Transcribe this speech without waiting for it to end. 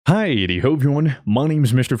Hi, ho everyone. My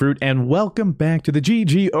name's Mr. Fruit, and welcome back to the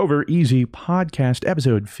GG Over Easy podcast,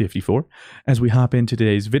 episode 54. As we hop into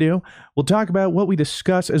today's video, we'll talk about what we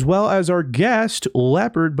discuss as well as our guest,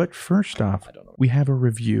 Leopard. But first off, we have a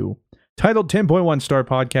review titled 10.1 Star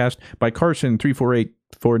Podcast by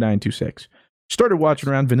Carson3484926. Started watching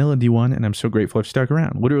around Vanilla D1, and I'm so grateful I've stuck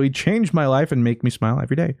around. Literally changed my life and make me smile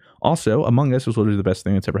every day. Also, Among Us was literally the best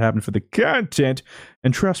thing that's ever happened for the content.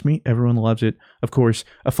 And trust me, everyone loves it. Of course,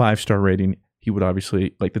 a 5-star rating. He would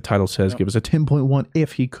obviously, like the title says, give us a 10.1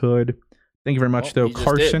 if he could. Thank you very much, though,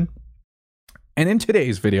 Carson. And in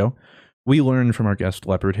today's video, we learned from our guest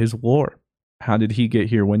Leopard his lore. How did he get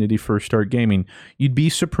here? When did he first start gaming? You'd be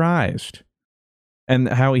surprised. And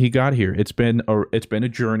how he got here. It's been a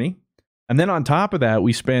journey. And then on top of that,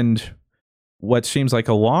 we spend what seems like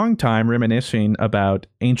a long time reminiscing about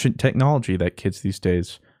ancient technology that kids these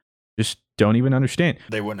days just don't even understand.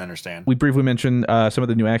 They wouldn't understand. We briefly mentioned some of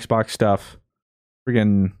the new Xbox stuff.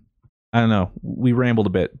 Friggin', I don't know. We rambled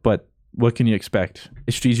a bit, but what can you expect?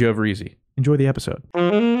 It's GG Over Easy. Enjoy the episode.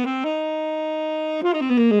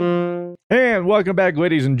 And welcome back,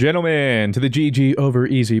 ladies and gentlemen, to the GG Over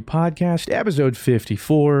Easy podcast, episode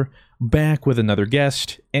 54. Back with another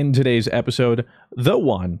guest. In today's episode, the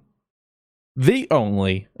one, the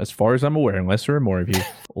only, as far as I'm aware, unless there are more of you,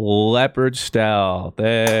 Leopard Stealth.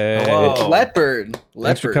 Hey. Hello. Leopard.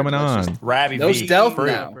 Thanks for coming on. Rabby No V. stealth Fruit.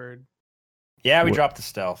 now. Yeah, we dropped the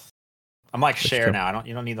stealth. I'm like That's Cher true. now.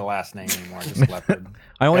 You don't need the last name anymore. Just Leopard.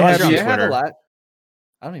 I only Unless have you're you. on Cher had a Twitter. lot.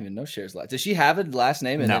 I don't even know Cher's last. Does she have a last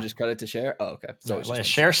name and No. then just cut it to Cher? Oh, okay. So it's just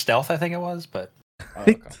Cher Stealth, I think it was, but Oh,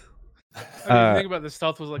 okay. I think about the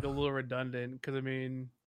stealth was like a little redundant because I mean,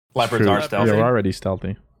 Leopards True. are stealthy. You're already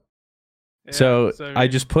stealthy. yeah, So I I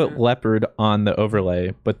mean, just put yeah. Leopard on the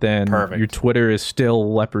overlay, but then Perfect. your Twitter is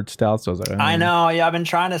still Leopard Stealth. So I was like, I know. Yeah, I've been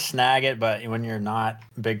trying to snag it, but when you're not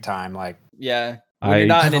big time, like Yeah. When you're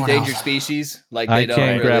not an Everyone endangered else. species, like I they don't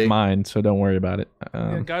can't really... grab mine, so don't worry about it.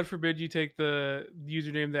 Yeah, God forbid you take the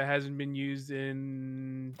username that hasn't been used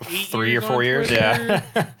in 3 or 4 on years. Twitter,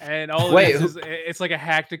 Yeah. and all Wait, it is it's like a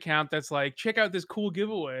hacked account that's like, check out this cool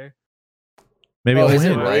giveaway. Maybe Oh, I'll is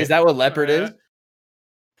it win. really? Is that what Leopard is?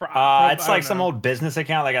 It's like some old business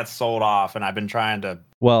account that got sold off, and I've been trying to.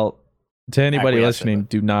 Well, to anybody Acquiesce listening, with it.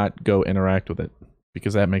 do not go interact with it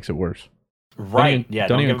because that makes it worse. Right.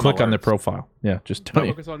 Don't even give click them on their alerts. profile. Yeah, just don't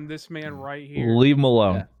Focus on this man right here. leave them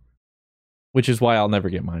alone. Yeah. Which is why I'll never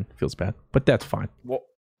get mine. Feels bad, but that's fine.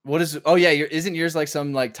 What is? Oh yeah, isn't yours like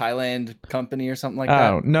some like Thailand company or something like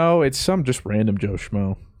Oh that? no, it's some just random Joe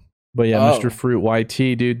Schmo. But yeah, Oh. Mr. Fruit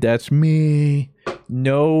YT, dude, that's me.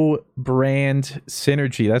 No brand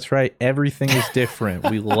synergy. That's right. Everything is different.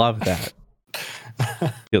 We love that.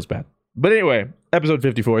 Feels bad. But anyway, episode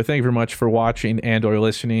 54. Thank you very much for watching and or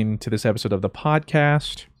listening to this episode of the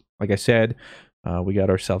podcast. Like I said, we got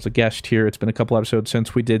ourselves a guest here. It's been a couple episodes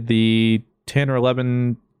since we did the 10 or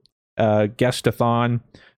 11 guest-a-thon.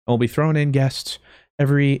 We'll be throwing in guests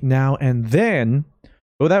every now and then.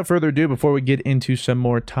 But without further ado, before we get into some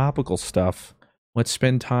more topical stuff, let's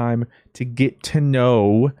spend time to get to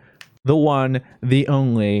know the one, the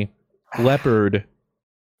only Leopard.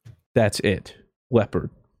 That's it. Leopard.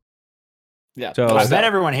 Yeah. So- I've met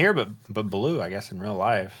everyone here, but Blue, I guess, in real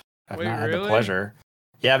life. I've Wait, not had the really? pleasure.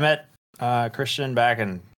 Yeah, I met Christian back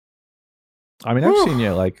in. I mean, I've seen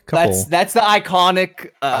you like a couple. That's the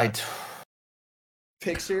iconic I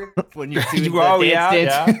picture when you're doing the Oh,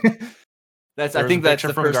 dance. yeah, That's There I was think a that's picture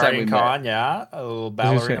the from first time we Guardian met. Con. Yeah, a little was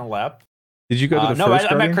gonna say- ballerina lep. Did you go to the No, first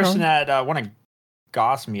I met Guardian Christian Con? at one of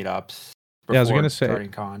Goss meetups. Yeah, I was before gonna say-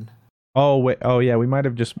 Guardian Con. Oh wait. Oh yeah, we might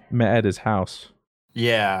have just met at his house.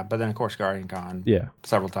 Yeah, but then of course Guardian Con Yeah.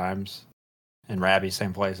 several times, and Rabby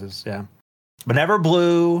same places. Yeah, but never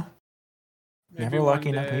Blue. Maybe Never one lucky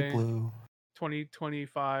enough to day, meet Blue.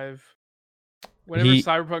 2025. Whenever He-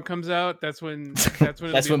 Cyberpunk comes out, that's when That's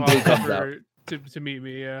it'll when be Blue possible comes to meet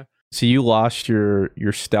me. Yeah. So you lost your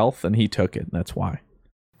stealth, and he took it. And that's why.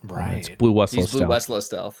 It's Right. Blue Westlow He's Blue stealth. Westlow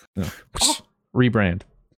stealth. Yeah. Rebrand.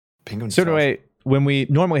 Penguin So stuff. anyway, when we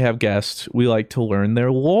normally have guests, we like to learn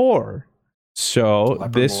their lore. So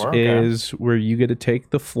Leopard this lore, okay. is where you get to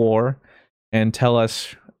take the floor and tell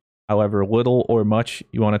us however little or much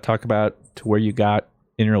you want to talk about to where you got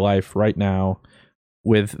in your life right now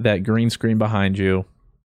with that green screen behind you.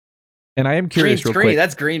 And I am Green curious real screen. quick,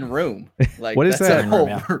 That's green room. Like What is that's that? a whole-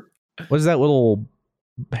 Yeah. what is that little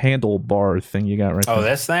handlebar thing you got right Oh,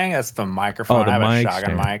 there? this thing? That's the microphone. Oh, the I have mic a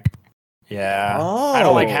shotgun stand. mic. Yeah. Oh. I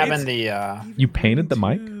don't like It's- having the. You painted the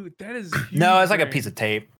mic? Dude, that is No, it's like a huge, piece of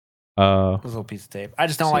tape. Uh, It was a little piece of tape. I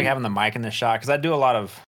just don't like having the mic in the shot because I do a lot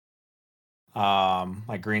of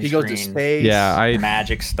like green He screen, goes to space. Yeah,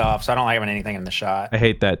 magic stuff. So I don't like having anything in the shot. I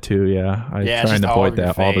hate that too. Yeah, I Yeah, try it's and just all avoid over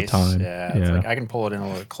your that all the face. time. Yeah, it's like I can pull it in a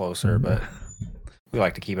little bit closer, but we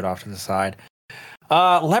like to keep it off to the side.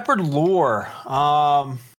 Leopard lore.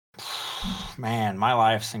 Man, my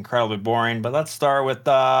life's incredibly boring. But let's start with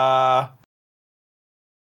I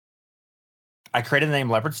created the name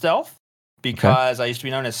Leopard Stealth because I used to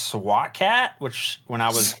be known as SWAT Cat, which when I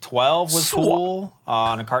was 12 was cool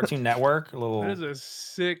on a Cartoon Network. A little That is a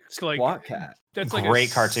sick, like, SWAT Cat. that's like great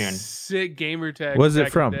a cartoon. sick gamer tag. What's it back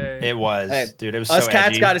in from? the day. It was, Hey, dude. It was Us so cats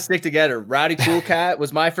edgy. got to stick together. Rowdy Cool Cat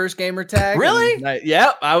was my first gamer tag. Really?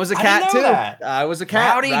 Yep, I was a I cat didn't too. know that. I was a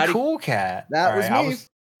cat. Rowdy Cool Cat. That All was right, me.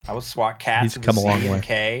 I was SWAT Cat. He's come a long way.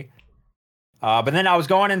 K. But then I was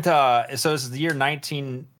going into so this is the year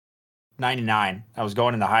 1999. I was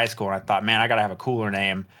going into high school and I thought, man, I gotta have a cooler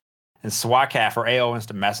name. And SWAT Cat for AOL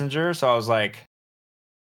Instant Messenger. So I was like,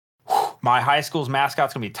 my high school's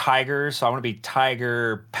mascot's gonna be Tigers, so I want to be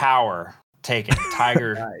Tiger Power taken,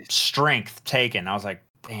 Tiger Nice. Strength taken. I was like,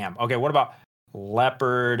 damn. Okay, what about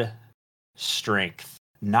Leopard Strength?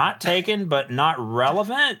 Not taken, but not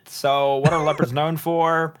relevant. So what are leopards known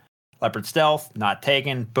for? Leopard Stealth, not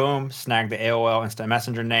taken. Boom, snagged the AOL Instant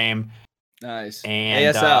Messenger name. Nice.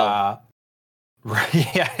 And ASL.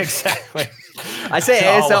 Yeah, exactly. I say So-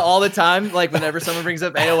 ASL all the time. Like whenever someone brings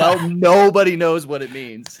up AOL, nobody knows what it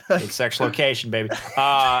means. It's sex location, baby.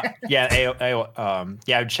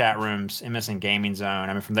 Yeah, chat rooms, MSN Gaming Zone.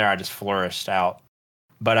 I mean, from there I just flourished out.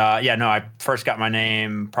 But I first got my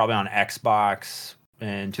name probably on Xbox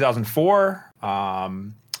in 2004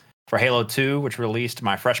 for Halo 2, which released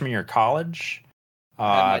my freshman year of college.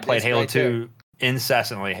 I played Halo 2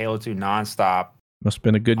 incessantly, Halo 2 nonstop. Must have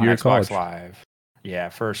been a good on year of Xbox college. Live. Yeah,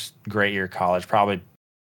 first great year of college. Probably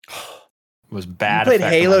was bad. You played effect on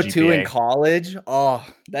my Halo 2 in GPA. college? Oh,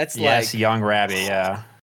 that's Yes, like young Rabbit, yeah.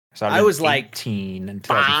 So I was like 18 in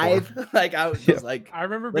 2004. 5. Like I was just like I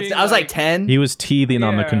remember being. I was like 10. He was teething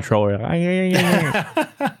on the Yeah. controller.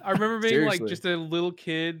 I remember being like Seriously. just a little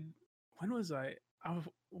kid. When was I?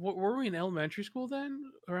 Were we in elementary school then?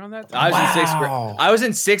 Around that I time? was in 6th grade. Wow. I was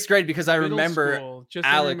in 6th grade because I Middle remember school, just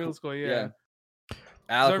Alec- in middle school. Yeah. Alec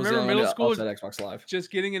I was the remember only middle one school- that also had Xbox Live.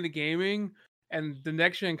 Just getting into gaming, and the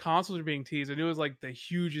next gen consoles are being teased. I knew it was like the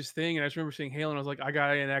hugest thing, and I just remember seeing Halo, and I was like, I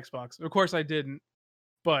got an Xbox. Of course, I didn't,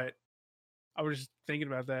 but I was just thinking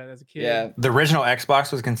about that as a kid. Yeah. The original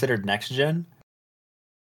Xbox was considered next gen.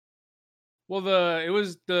 Well, it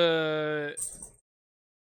was the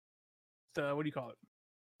what do you call it?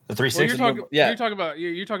 The Well, 360. Yeah. you're talking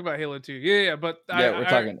about Halo 2. Yeah, but Yeah, we're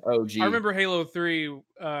talking OG. I remember Halo 3 when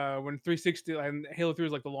 360 and Halo 3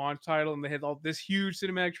 was like the launch title, and they had all this huge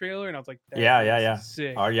cinematic trailer, and I was like, that Yeah. is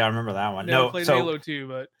sick. Oh yeah, I remember that one. Never No, played so Halo 2,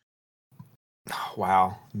 but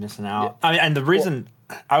wow, missing out. I mean, and the reason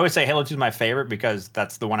I always say Halo 2 is my favorite because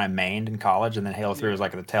that's the one I mained in college, and then Halo 3 was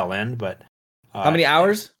like at the tail end. But How many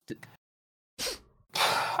hours?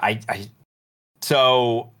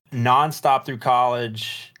 So nonstop through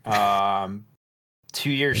college,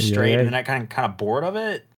 2 years straight, and then I kind of bored of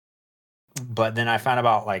it. But then I found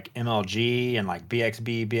about like MLG and like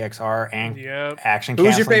BXB, BXR, and yep. action.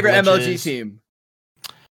 Who's your favorite glitches. MLG team?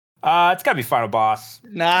 It's gotta be Final Boss.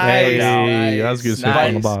 Nice. Hey, nice, that was good. nice.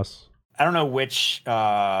 Final boss. I don't know which.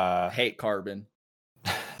 Hate Carbon.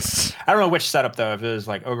 I don't know which setup though. If it was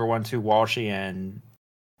like Ogre 1-2, Walshy, and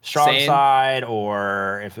Strong Sane? Side,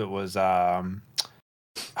 or if it was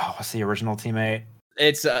what's the original teammate?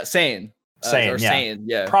 It's Sane. Sane, Or yeah. Sane,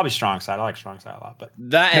 yeah. Probably Strong Side. I like Strong Side a lot, but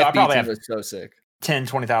That No, I FB probably team have- was so sick.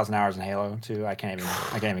 20,000 hours in Halo too. I can't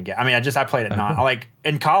even get. I mean, I played it not like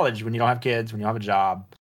in college when you don't have kids, when you don't have a job,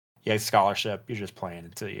 you have scholarship. You're just playing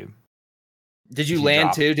until you. Did you You land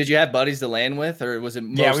drop. too? Did you have buddies to land with, or was it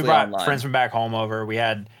mostly Yeah, we brought online? friends from back home over. We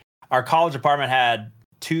had our college apartment had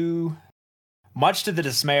two, much to the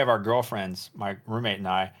dismay of our girlfriends, my roommate and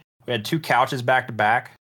I. We had two couches back to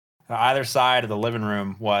back. On either side of the living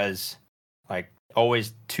room was like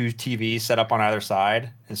always two TVs set up on either side,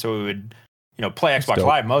 and so we would, play That's Xbox dope.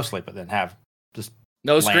 Live mostly, but then have just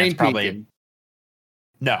No LANs screen probably- peeking.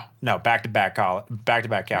 no back to back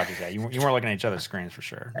couches. Yeah, you weren't looking at each other's screens for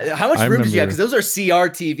sure. How much I room did you have? remember- Because those are CR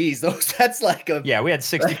TVs. That's like a. Yeah, we had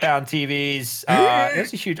 60-pound TVs. It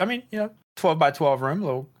was a huge. I mean, 12 by 12 room,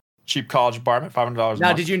 little cheap college apartment, $500 a Now,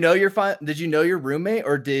 month. did you know your roommate,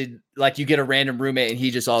 or did like you get a random roommate and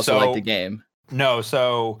he just also liked the game? No,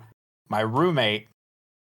 so my roommate,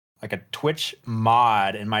 like a Twitch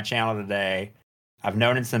mod in my channel today. I've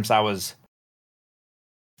known him since I was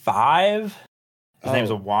 5. His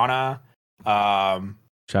name's Oh. Awana.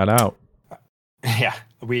 Shout out. Yeah.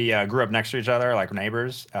 we grew up next to each other, like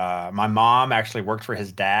neighbors. My mom actually worked for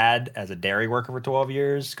his dad as a dairy worker for 12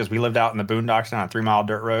 years because we lived out in the boondocks on a 3-mile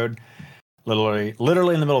dirt road, literally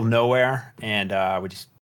in the middle of nowhere, and we just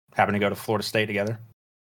happened to go to Florida State together.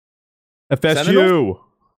 FSU.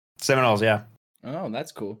 Seminoles, yeah. Oh,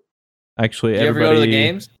 that's cool. Actually, Did you ever go to the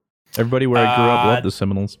games? Everybody where I grew up loved the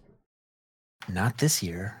Seminoles. Not this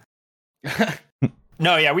year.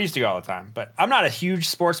 No, yeah, we used to go all the time, but I'm not a huge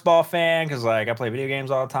sports ball fan because like I play video games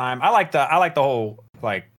all the time. I like the whole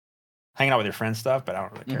like hanging out with your friends stuff, but I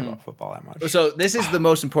don't really care about football that much. So this is the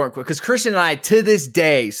most important question because Christian and I to this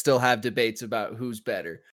day still have debates about who's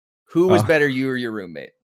better. Who was better, you or your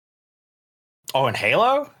roommate? Oh, in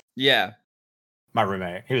Halo? Yeah, my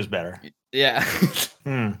roommate. He was better. Yeah.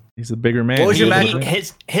 He's a bigger man. What was your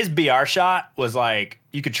match? His BR shot was like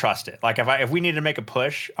you could trust it. Like if we needed to make a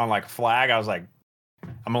push on like flag, I was like,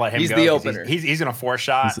 I'm gonna let him go. He's the opener. He's gonna force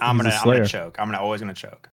shot. I'm gonna choke. I'm always gonna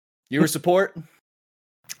choke. You were support?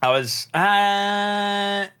 I was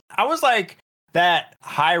like that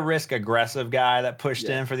high risk aggressive guy that pushed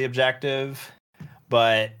in for the objective,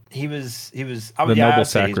 but he was I would noble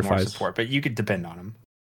say he's more sacrifice. support, but you could depend on him.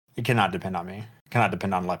 You cannot depend on me. You cannot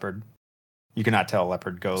depend on Leopard. You cannot tell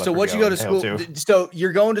Leopard go. So what you go to school? So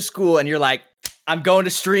you're going to school and you're like, I'm going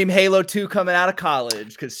to stream Halo 2 coming out of college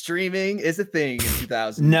because streaming is a thing in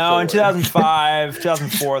 2000. No, in 2005,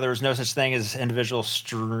 2004, there was no such thing as individual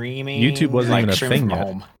streaming. YouTube wasn't even a streaming thing from yet.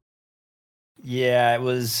 home. Yeah, it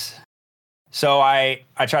was. So I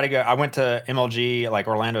tried to go. I went to MLG like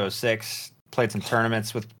Orlando 06, played some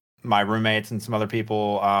tournaments with my roommates and some other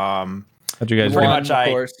people. How'd you guys pretty win? much of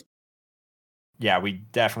course. Yeah, we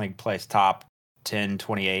definitely placed top 10,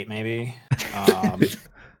 28 maybe.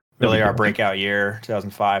 Really our breakout year,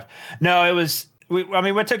 2005. No, it was, we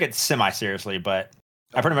took it semi-seriously, but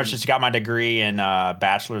I pretty much just got my degree in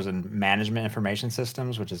bachelor's in management information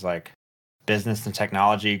systems, which is like business and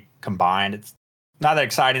technology combined. It's not that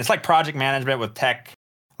exciting. It's like project management with tech,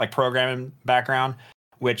 like programming background,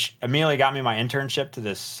 which immediately got me my internship to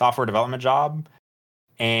this software development job.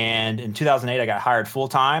 And in 2008, I got hired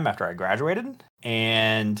full-time after I graduated.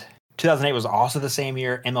 And 2008 was also the same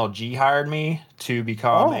year MLG hired me to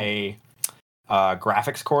become a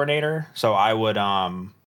graphics coordinator. So I would, I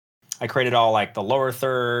created all like the lower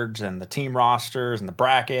thirds and the team rosters and the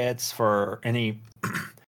brackets for any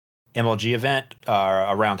MLG event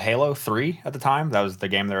around Halo 3 at the time. That was the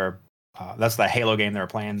game that's the Halo game they were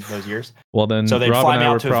playing those years. Well, then so Rob and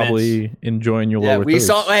I were probably enjoying your lower we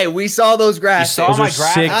thirds. we saw those graphics. You saw those my are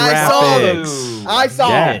sick graphics. I saw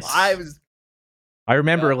Yes. them. I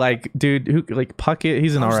remember, like, dude, who like Puckett.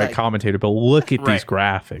 He's an alright commentator, but look at these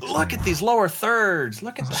graphics. Look at these lower thirds.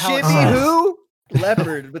 Look at how Shimmy who?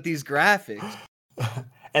 Leopard with these graphics.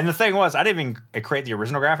 And the thing was, I didn't even create the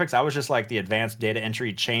original graphics. I was just like the advanced data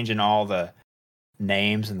entry, changing all the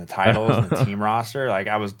names and the titles and the team roster. Like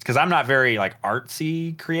because I'm not very like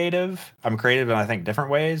artsy creative. I'm creative in I think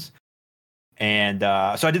different ways. And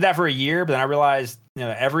so I did that for a year, but then I realized,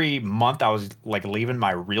 every month I was like leaving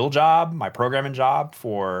my real job, my programming job,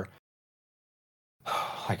 for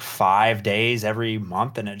like 5 days every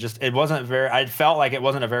month. And I felt like it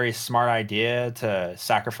wasn't a very smart idea to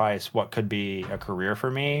sacrifice what could be a career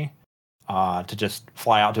for me to just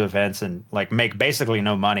fly out to events and like make basically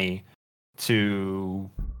no money to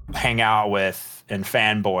hang out with and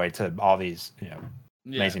fanboy to all these,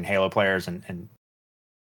 amazing Halo players. And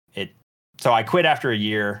it, so I quit after a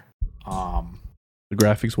year. The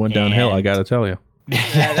graphics went downhill, I gotta tell you.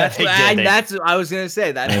 Yeah, that's what I was gonna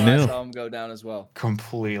say. That's why I saw them go down as well.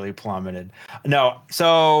 Completely plummeted. No,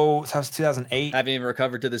 so that was 2008. I haven't even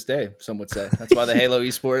recovered to this day. Some would say that's why the Halo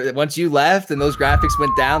esports. Once you left and those graphics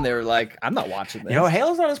went down, they were like, "I'm not watching this."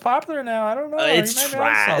 Halo's not as popular now. I don't know. It's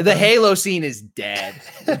trash. The Halo scene is dead.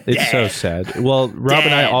 It's so sad. Well, Rob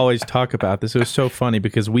and I always talk about this. It was so funny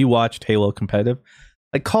because we watched Halo competitive.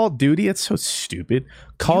 Like Call of Duty, it's so stupid.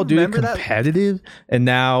 Call of Duty competitive, and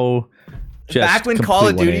now just back when Call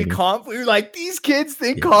of Duty comp, we were like, these kids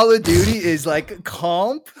think Call of Duty is like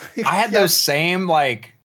comp. I had those same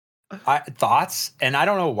like thoughts, and I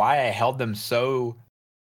don't know why I held them so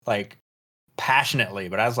like passionately,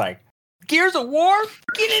 but I was like, Gears of War,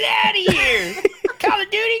 get it out of here. Call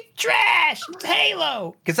of Duty, trash. It's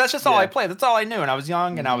Halo. Because that's just all I played. That's all I knew. And I was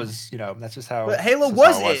young, and I was, that's just how. But Halo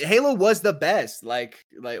was it. Halo was the best. Like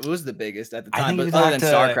it was the biggest at the time. But other than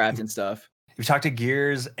StarCraft and stuff. If you talk to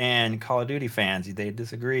Gears and Call of Duty fans, they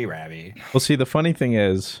disagree, Rabby. Well, see, the funny thing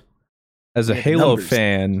is, as a Halo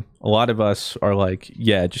fan, a lot of us are like,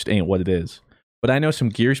 yeah, it just ain't what it is. But I know some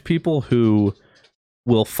Gears people who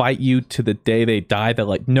will fight you to the day they die. They're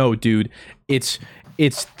like, no, dude, it's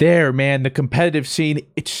there, man. The competitive scene,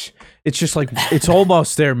 it's just like, it's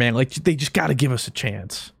almost there, man. Like, they just got to give us a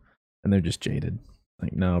chance. And they're just jaded.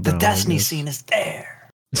 Like, no, bro. The Destiny scene is there.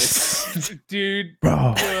 Dude.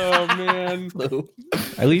 Bro. Oh, man.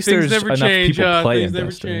 At least Things there's never enough change. people playing Things never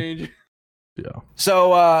Destiny. change. Yeah.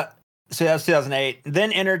 So that was 2008.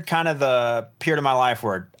 Then entered kind of the period of my life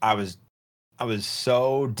where I was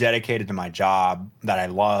so dedicated to my job that I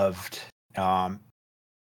loved.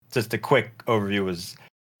 Just a quick overview was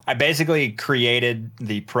I basically created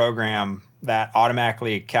the program that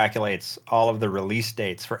automatically calculates all of the release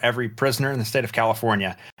dates for every prisoner in the state of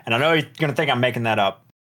California. And I know you're going to think I'm making that up.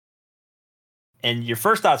 And your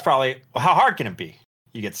first thought's probably, well, how hard can it be?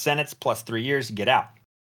 You get sentenced plus 3 years, you get out.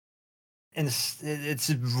 And it's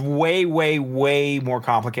way, way, way more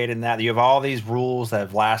complicated than that. You have all these rules that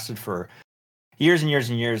have lasted for years and years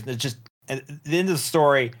and years. It's just, at the end of the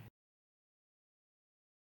story,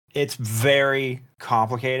 it's very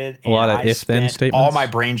complicated. A lot of if-then statements. All my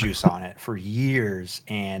brain juice on it for years,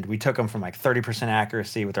 and we took them from like 30%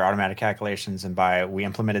 accuracy with their automatic calculations, and we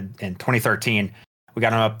implemented in 2013, we got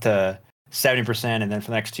them up to 70%, and then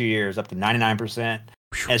for the next 2 years up to 99%. And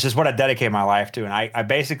it's just what I dedicate my life to, and I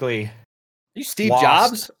basically you Steve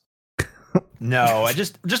Jobs? No,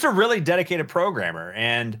 just a really dedicated programmer,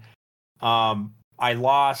 and I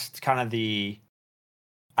lost kind of the.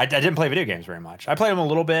 I didn't play video games very much. I played them a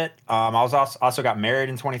little bit. I was also got married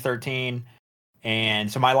in 2013.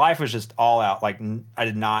 And so my life was just all out. Like, I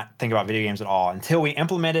did not think about video games at all until we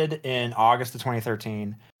implemented in August of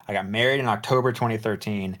 2013. I got married in October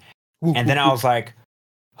 2013. And then I was like,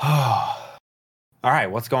 oh, all right,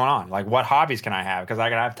 what's going on? Like, what hobbies can I have? Because I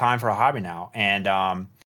got to have time for a hobby now. And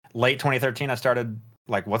late 2013, I started,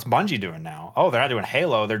 like, what's Bungie doing now? Oh, they're not doing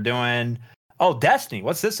Halo. They're doing, Destiny.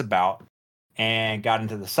 What's this about? And got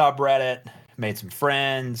into the subreddit, made some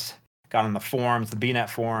friends, got on the forums, the BNet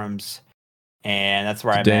forums, and that's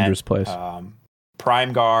where I met dangerous place.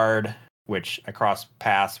 Prime Guard, which I crossed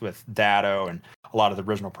paths with Dado and a lot of the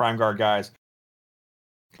original Prime Guard guys.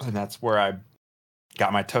 And that's where I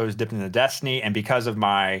got my toes dipped into Destiny. And because of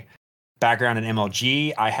my background in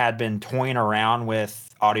MLG, I had been toying around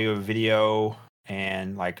with audio, video,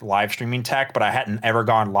 and like live streaming tech, but I hadn't ever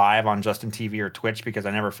gone live on Justin TV or Twitch because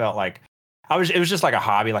I never felt like it was just like a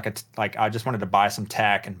hobby, like I just wanted to buy some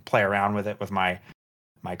tech and play around with it with my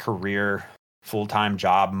career full-time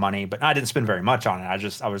job money, but I didn't spend very much on it.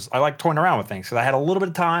 I like toying around with things because I had a little bit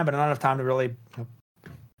of time, but not enough time to really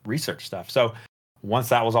research stuff. So once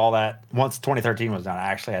 2013 was done, I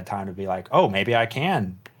actually had time to be like, oh, maybe I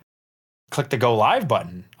can click the go live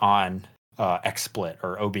button on XSplit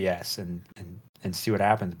or OBS and see what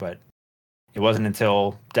happens. But it wasn't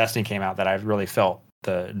until Destiny came out that I really felt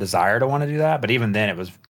the desire to want to do that. But even then it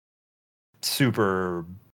was super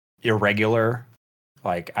irregular.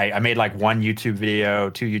 Like I made like one YouTube video,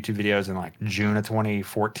 2 YouTube videos in like June of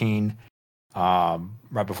 2014,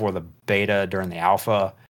 right before the beta during the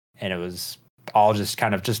alpha. And it was all just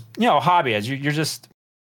kind of just, a hobby as you're just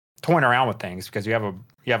toying around with things because you have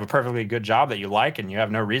a perfectly good job that you like and you have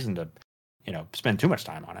no reason to, spend too much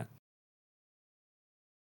time on it.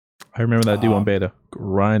 I remember that D1 beta.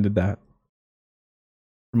 Grinded that.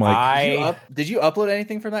 Like, did you upload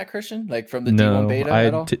anything from that, Christian? Like from the D1 beta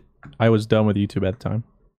at all? I was done with YouTube at the time.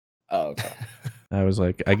 Oh, okay. I was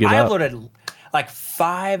like, I give up. I uploaded like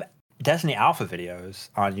 5 Destiny Alpha videos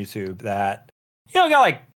on YouTube that, got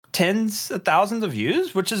like tens of thousands of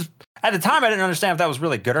views, which is, at the time, I didn't understand if that was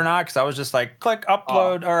really good or not, because I was just like, click,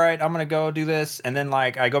 upload, all right, I'm going to go do this. And then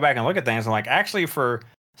like I go back and look at things, and like, actually for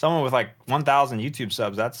someone with like 1,000 YouTube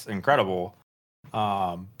subs, that's incredible.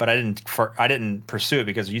 But I didn't pursue it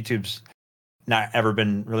because YouTube's not ever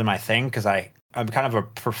been really my thing, because I'm kind of a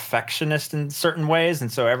perfectionist in certain ways.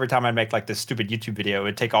 And so every time I'd make like this stupid YouTube video, it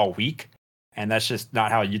would take all week. And that's just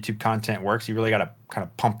not how YouTube content works. You really got to kind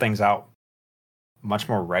of pump things out much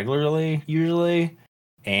more regularly, usually.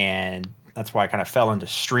 And that's why I kind of fell into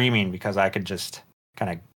streaming, because I could just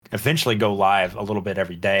kind of eventually go live a little bit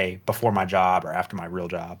every day before my job or after my real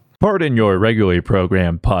job. Pardon your regularly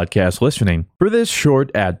programmed podcast listening for this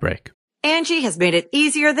short ad break. Angie has made it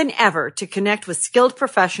easier than ever to connect with skilled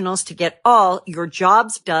professionals to get all your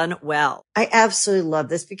jobs done well. I absolutely love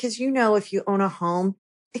this because, if you own a home,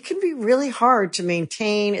 it can be really hard to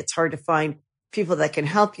maintain. It's hard to find people that can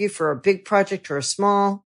help you for a big project or a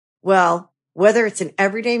small. Well, whether it's in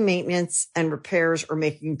everyday maintenance and repairs or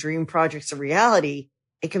making dream projects a reality,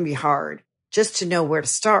 it can be hard just to know where to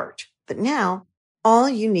start. But now all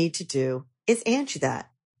you need to do is Angie that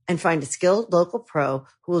and find a skilled local pro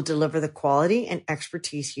who will deliver the quality and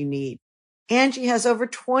expertise you need. Angie has over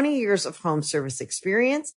 20 years of home service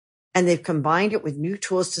experience, and they've combined it with new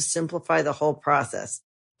tools to simplify the whole process.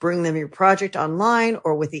 Bring them your project online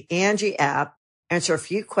or with the Angie app, answer a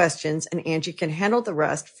few questions, and Angie can handle the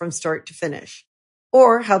rest from start to finish.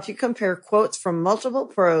 Or help you compare quotes from multiple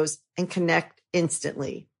pros and connect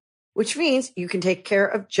instantly, which means you can take care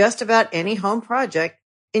of just about any home project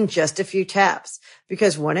in just a few taps.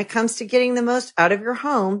 Because when it comes to getting the most out of your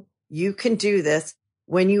home, you can do this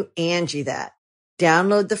when you Angie that.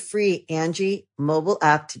 Download the free Angie mobile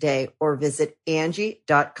app today or visit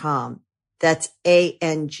Angie.com. That's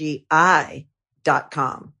ANGI.com.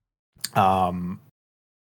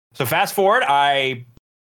 So fast forward,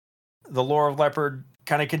 the lore of Leopard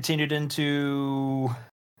kind of continued into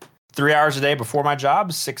 3 hours a day before my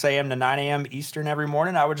job, 6 a.m. to 9 a.m. Eastern every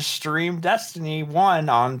morning. I would just stream Destiny 1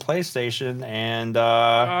 on PlayStation and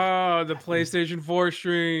the PlayStation 4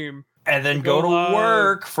 stream. And then go to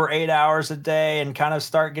work for 8 hours a day and kind of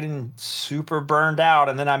start getting super burned out.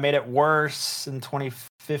 And then I made it worse in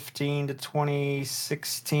 2015 to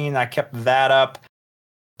 2016. I kept that up.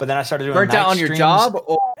 But then I started doing burnt out on streams. Your job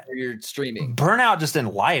or your streaming? Burnout just in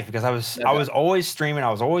life because I was always streaming. I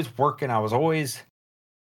was always working. I was always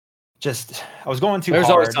I was going too hard. There's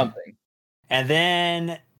always something. And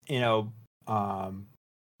then,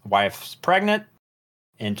 wife's pregnant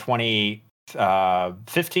in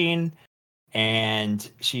 2015,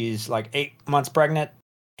 and she's like 8 months pregnant.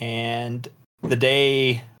 And the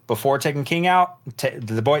day before taking King out, day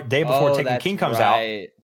before taking King comes out,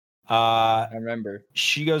 I remember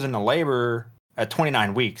she goes into labor at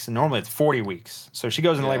 29 weeks, and normally it's 40 weeks. So she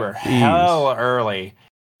goes into labor hell early,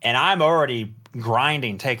 and I'm already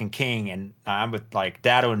grinding taking King, and I'm with like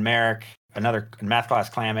Dado and Merrick, another math class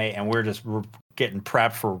clanmate, and we're getting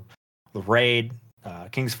prepped for the raid,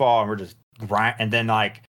 King's Fall, and we're just grind. And then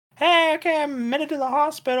like, hey, okay, I'm admitted to the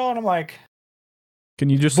hospital, and I'm like, can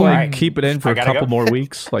you just keep it in for a couple more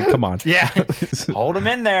weeks? Like, come on. Yeah, hold him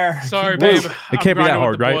in there. Sorry, babe. It can't be that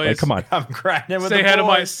hard, right? Like, come on. I'm grinding with say the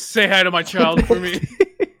boys. Say hi to my child for me.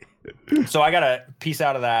 So I got a piece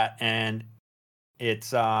out of that, and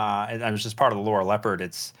it's it was just part of the lore of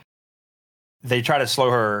Leopard. They try to slow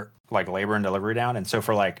her like labor and delivery down, and so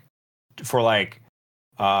for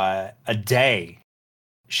a day,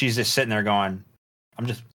 she's just sitting there going,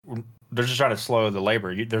 they're just trying to slow the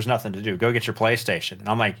labor. There's nothing to do. Go get your PlayStation. And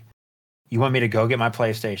I'm like, you want me to go get my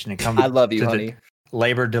PlayStation and come I love you, to honey. the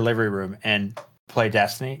labor delivery room and play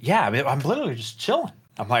Destiny? Yeah, I mean, I'm literally just chilling.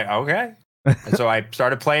 I'm like, okay. And so I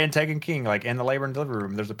started playing Taken King, like in the labor and delivery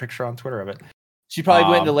room. There's a picture on Twitter of it. She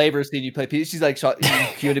probably went into labor seeing you play PvP. She's like,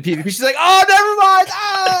 you into PvP. She's like, oh, never mind.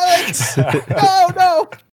 Oh, no.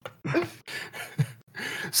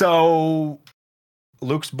 So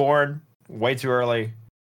Luke's born way too early.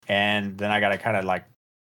 And then I got to kind of like,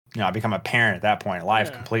 I become a parent at that point.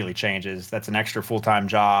 Life completely changes. That's an extra full-time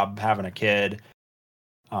job, having a kid.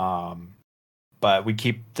 But we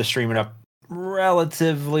keep the streaming up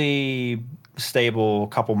relatively stable a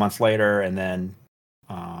couple months later. And then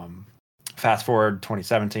fast forward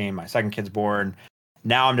 2017, my second kid's born.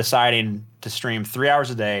 Now I'm deciding to stream 3 hours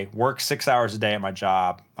a day, work 6 hours a day at my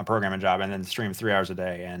job, my programming job, and then stream 3 hours a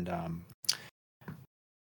day. And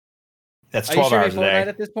that's 12 hours a day. Fortnite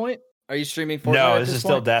at this point? Are you streaming Fortnite? No, this is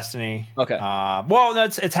still Destiny. Okay. Well,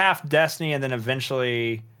 it's half Destiny, and then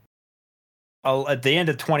eventually, at the end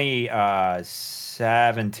of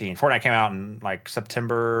 2017, Fortnite came out in like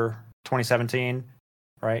September 2017,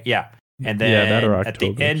 right? Yeah, and then at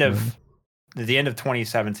the end of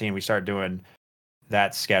 2017, we started doing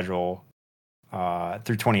that schedule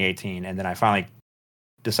through 2018, and then I finally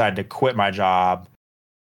decided to quit my job.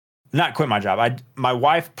 Not quit my job. My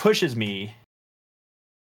wife pushes me.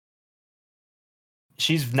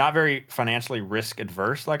 She's not very financially risk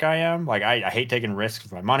adverse like I am. Like I hate taking risks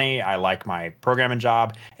with my money. I like my programming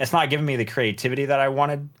job. It's not giving me the creativity that I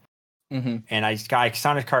wanted. Mm-hmm. And I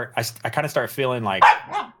kind of start feeling like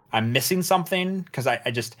I'm missing something because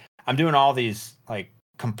I'm doing all these like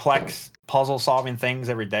complex puzzle solving things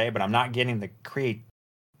every day, but I'm not getting the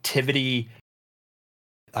creativity.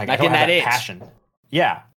 Like I don't have that passion.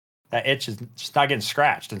 Yeah. That itch is just not getting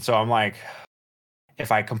scratched. And so I'm like, if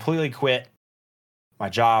I completely quit my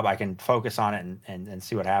job, I can focus on it and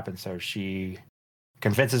see what happens. So she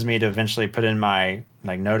convinces me to eventually put in my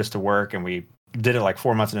like notice to work, and we did it like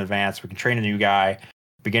 4 months in advance. We can train a new guy.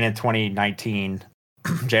 Beginning 2019,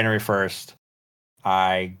 January 1st,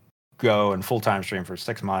 I go and full-time stream for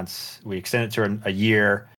 6 months. We extend it to a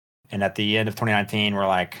year. And at the end of 2019, we're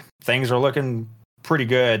like, things are looking pretty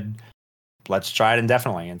good. Let's try it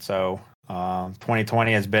indefinitely. And so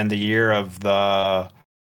 2020 has been the year of the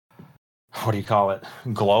what do you call it?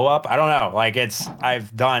 Glow up? I don't know. Like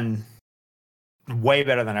I've done way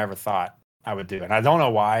better than I ever thought I would do. And I don't know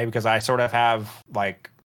why, because I sort of have like,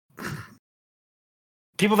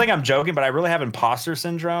 people think I'm joking, but I really have imposter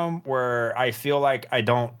syndrome where I feel like I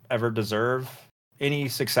don't ever deserve any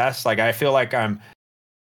success. Like I feel like it's kind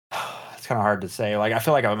of hard to say. Like I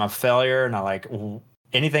feel like I'm a failure, and I like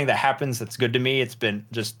anything that happens that's good to me, it's been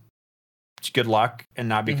just good luck, and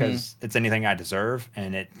not because it's anything I deserve.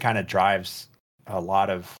 And it kind of drives a lot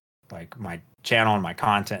of like my channel and my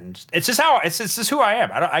content, and it's just who I am.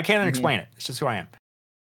 I can't explain it. It's just who I am.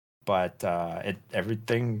 But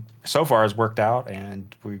everything so far has worked out,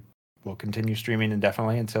 and we will continue streaming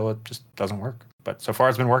indefinitely until it just doesn't work. But so far,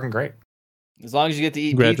 it's been working great. As long as you get to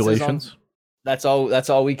eat Congratulations. pizzas, that's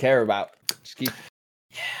all we care about. Just keep.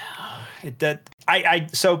 Yeah,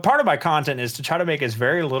 so part of my content is to try to make as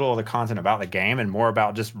very little of the content about the game and more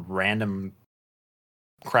about just random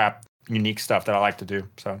crap, unique stuff that I like to do.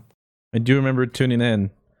 So I do remember tuning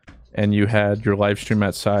in, and you had your live stream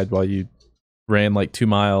outside while you ran like 2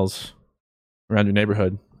 miles around your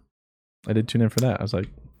neighborhood. I did tune in for that. I was like,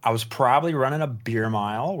 I was probably running a beer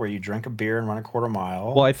mile where you drink a beer and run a quarter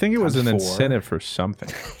mile. well, I think it was an 4. incentive for something,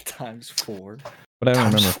 Times 4. but I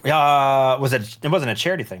don't remember. It wasn't a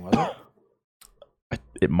charity thing, was it?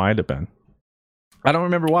 It might have been. I don't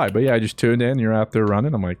remember why, but yeah, I just tuned in. You're out there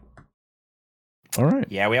running. I'm like, all right.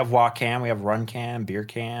 Yeah, we have walk cam, we have run cam, beer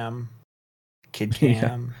cam, kid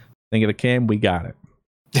cam. Think of the cam, we got it.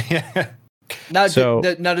 Now, So-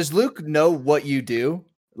 now, does Luke know what you do?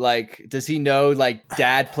 Like, does he know like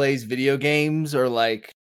dad plays video games, or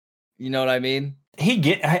like, you know what I mean?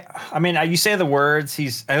 I mean, you say the words.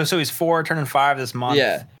 He's 4, turning 5 this month.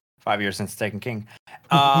 Yeah. 5 years since Taken King.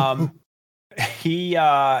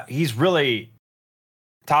 He's really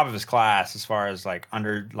top of his class as far as like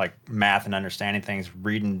math and understanding things,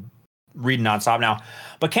 reading nonstop now.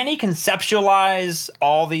 But can he conceptualize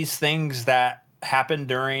all these things that happen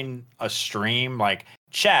during a stream? Like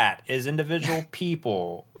chat is individual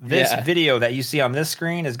people. This video that you see on this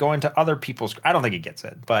screen is going to other people's. I don't think he gets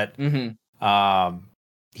it, but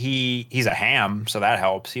he's a ham, so that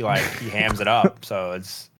helps. He hams it up, so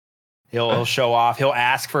it's. He'll show off. He'll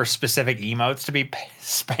ask for specific emotes to be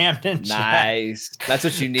spammed in chat. Nice. That's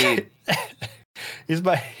what you need. He's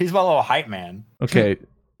my little hype man. Okay.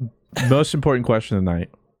 Most important question of the night.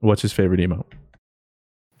 What's his favorite emote?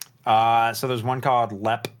 So there's one called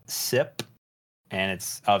Lep Sip, and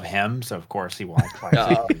it's of him. So of course he won't.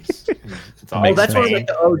 It's that's one of like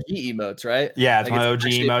the OG emotes, right? Yeah, it's like one of the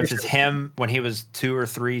OG actually emotes. It's him when he was 2 or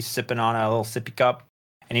 3 sipping on a little sippy cup,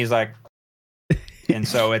 and he's like. And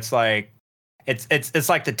so it's like it's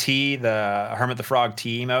like the Hermit the Frog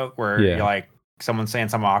tea emote where you're like someone's saying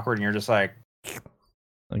something awkward and you're just like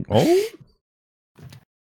oh.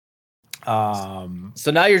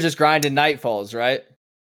 So now you're just grinding Nightfalls, right?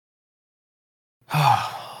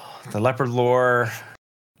 The Leopard lore.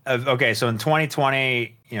 Okay, so in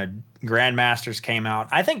 2020, Grandmasters came out.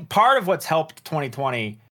 I think part of what's helped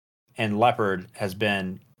 2020 and Leopard has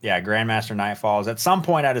been Grandmaster Nightfalls. At some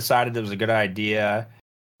point, I decided it was a good idea.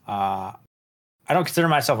 I don't consider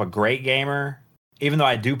myself a great gamer, even though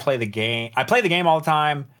I do play the game. I play the game all the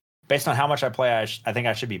time. Based on how much I play, I think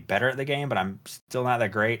I should be better at the game, but I'm still not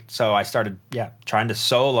that great. So I started, trying to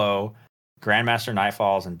solo Grandmaster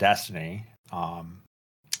Nightfalls and Destiny.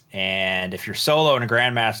 And if you're solo in a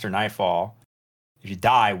Grandmaster Nightfall, if you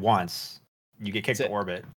die once, you get kicked to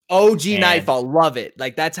orbit. OG Nightfall, love it.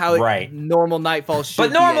 Like that's how normal Nightfall should.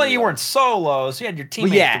 But normally you weren't solo, so you had your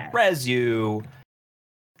teammates to res you.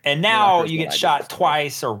 And now you get shot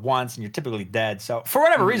twice or once, and you're typically dead. So for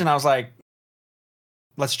whatever reason, I was like,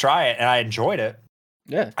 let's try it, and I enjoyed it.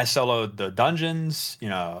 Yeah, I soloed the dungeons,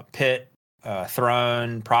 Pit,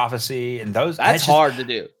 Throne, Prophecy, and those. That's hard to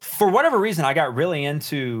do. For whatever reason, I got really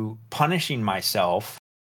into punishing myself,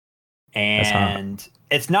 and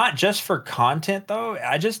it's not just for content though.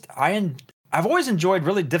 I've always enjoyed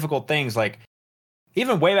really difficult things. Like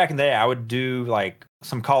even way back in the day, I would do like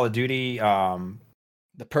some Call of Duty,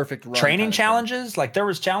 the perfect run training challenges. Like there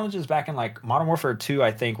was challenges back in like Modern Warfare 2,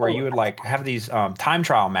 I think, where you would like have these time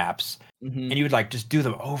trial maps, and you would like just do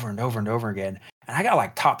them over and over and over again. And I got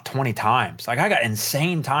like top 20 times. Like I got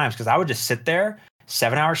insane times because I would just sit there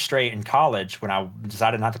 7 hours straight in college when I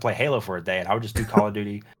decided not to play Halo for a day, and I would just do Call of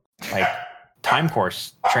Duty like time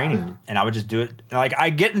course training, and I would just do it. And like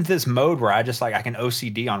I get into this mode where I just like I can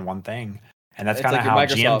OCD on one thing, and that's kind of how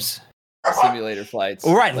GMs simulator flights.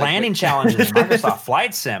 Oh, right, like, landing challenges, Microsoft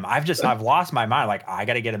Flight Sim. I've lost my mind. Like I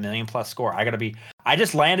got to get a 1 million+ score. I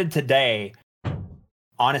just landed today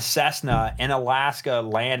on a Cessna in Alaska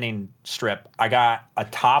landing strip. I got a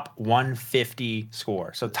top 150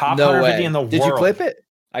 score. So top No 150 way. in the world. Did you clip it?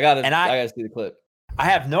 I gotta see the clip. I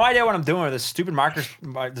have no idea what I'm doing with this stupid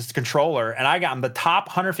this controller, and I'm the top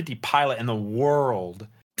 150 pilot in the world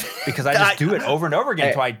because I just do it over and over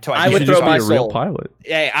again. I would throw my real pilot.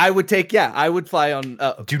 Yeah, I would fly on.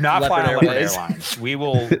 Do not fly on Leopard Airlines. We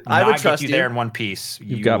will I would not trust get you there in one piece.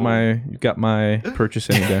 You've got my purchase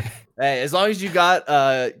any day. Hey, as long as you got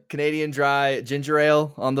Canadian Dry ginger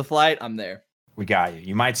ale on the flight, I'm there. We got you.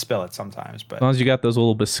 You might spill it sometimes, but as long as you got those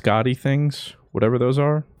little biscotti things, whatever those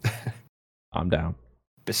are, I'm down.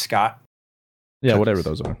 Biscott? Yeah, whatever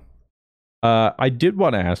those are. I did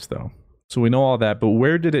want to ask though. So we know all that, but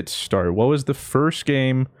where did it start? What was the first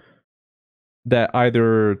game that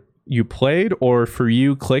either you played or for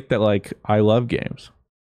you clicked that like I love games?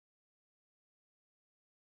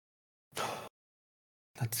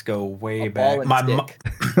 Let's go way back.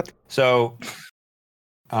 So,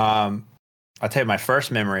 I'll tell you my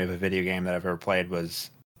first memory of a video game that I've ever played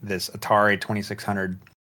was this Atari 2600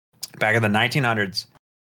 back in the 1900s.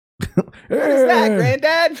 What is that,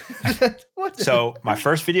 Granddad? So my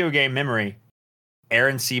first video game memory, Air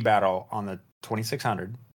and Sea Battle on the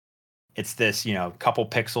 2600. It's this, couple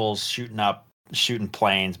pixels shooting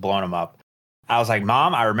planes, blowing them up. I was like,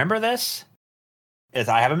 Mom, I remember this.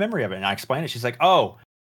 I have a memory of it. And I explained it. She's like, oh,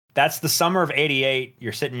 that's the summer of 88.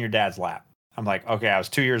 You're sitting in your dad's lap. I'm like, okay, I was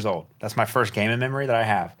 2 years old. That's my first gaming memory that I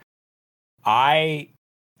have. I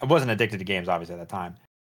wasn't addicted to games, obviously, at that time.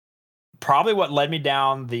 Probably what led me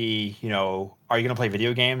down the, are you going to play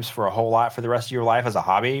video games for a whole lot for the rest of your life as a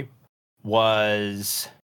hobby was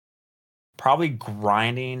probably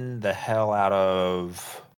grinding the hell out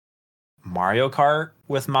of Mario Kart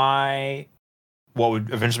with what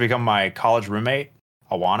would eventually become my college roommate,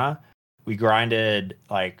 Awana. We grinded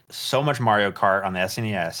like so much Mario Kart on the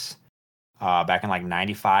SNES back in like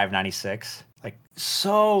 95, 96, like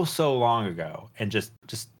so long ago. And just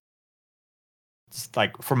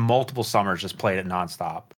like for multiple summers, just played it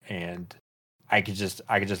nonstop, and I could just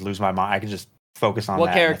lose my mind. I could just focus on what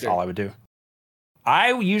that. Character? That's all I would do.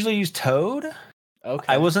 I usually use Toad. Okay.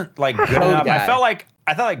 I wasn't like good enough. I thought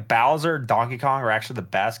like Bowser, Donkey Kong are actually the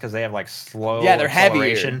best because they have like slow. Yeah, they're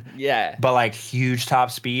acceleration. heavier. Yeah, but like huge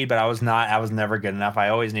top speed. But I was never good enough. I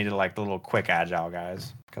always needed like the little quick agile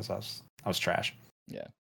guys because I was trash. Yeah,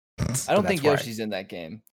 I don't think Yoshi's in that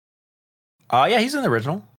game. Yeah, he's in the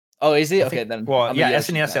original. Oh, is he? Okay, then. Well, yeah,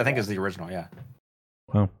 SNES I think is the original. Yeah.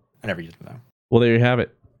 Wow. I never used it though. Well, there you have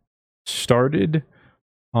it. Started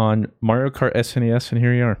on Mario Kart SNES, and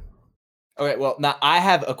here you are. Okay, well, now I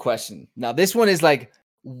have a question. Now, this one is like,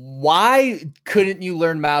 why couldn't you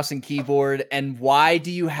learn mouse and keyboard, and why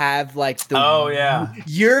do you have like the? Oh yeah.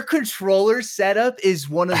 Your controller setup is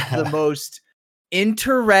one of the most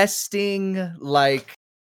interesting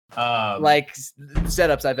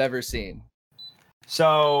setups I've ever seen.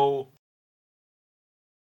 So,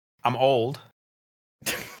 I'm old.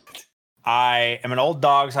 I am an old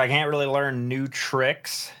dog, so I can't really learn new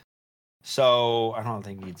tricks. So, I don't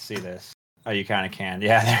think you'd see this. Oh, you kind of can.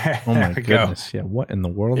 Yeah, there, oh my there we goodness. go. Yeah, what in the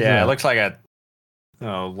world is Yeah, that? it looks like a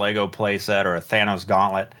Lego playset or a Thanos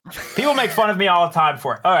gauntlet. People make fun of me all the time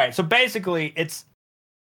for it. All right, so basically, it's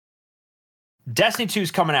Destiny 2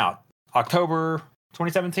 is coming out October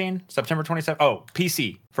 2017, September 2017. Oh,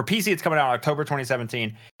 PC. For PC, it's coming out October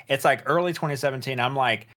 2017. It's like early 2017. I'm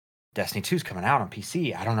like, Destiny 2 is coming out on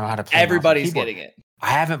PC. I don't know how to play. Everybody's getting it.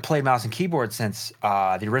 I haven't played mouse and keyboard since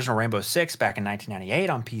the original Rainbow Six back in 1998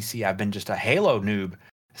 on PC. I've been just a Halo noob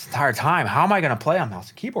this entire time. How am I going to play on mouse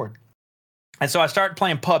and keyboard? And so I started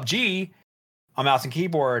playing PUBG on mouse and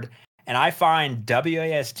keyboard, and I find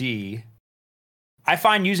WASD. I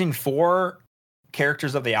find using 4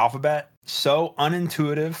 characters of the alphabet so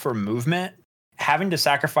unintuitive for movement. Having to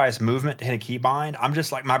sacrifice movement to hit a keybind, I'm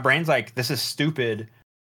just like, my brain's like, this is stupid.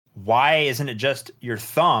 Why isn't it just your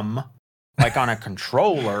thumb, like on a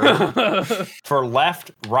controller, for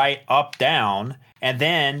left, right, up, down, and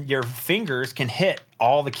then your fingers can hit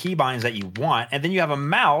all the keybinds that you want, and then you have a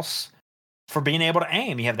mouse for being able to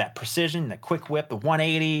aim. You have that precision, the quick whip, the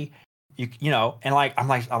 180, you know, and like I'm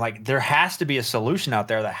like, there has to be a solution out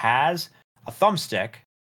there that has a thumbstick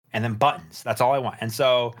and then buttons. That's all I want. And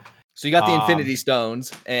so you got the Infinity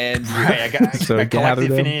Stones, and right, I collect the them.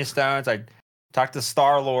 Infinity Stones. I talked to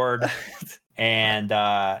Star-Lord and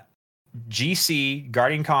GC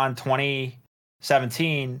GuardianCon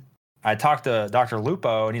 2017. I talked to Dr.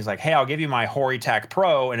 Lupo, and he's like, "Hey, I'll give you my HoriTac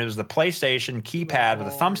Pro," and it was the PlayStation keypad with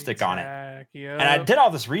a thumbstick on it. Yep. And I did all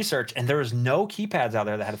this research, and there was no keypads out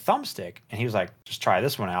there that had a thumbstick. And he was like, "Just try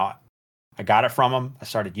this one out." I got it from him. I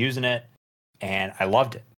started using it, and I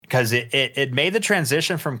loved it because it made the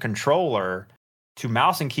transition from controller to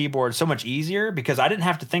mouse and keyboard so much easier because I didn't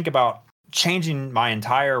have to think about changing my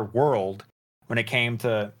entire world when it came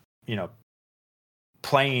to,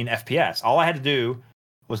 playing FPS. All I had to do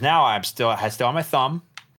was now I still on my thumb,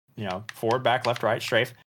 forward, back, left, right,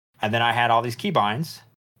 strafe, and then I had all these keybinds.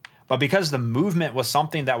 But because the movement was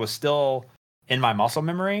something that was still in my muscle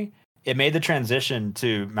memory, it made the transition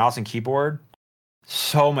to mouse and keyboard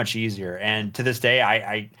so much easier. And to this day,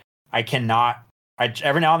 I cannot.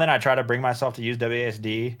 Every now and then I try to bring myself to use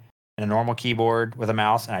WASD and a normal keyboard with a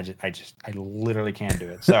mouse, and I literally can't do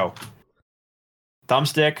it. So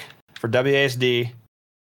thumbstick for WASD,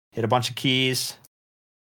 hit a bunch of keys,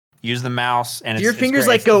 use the mouse, and do your fingers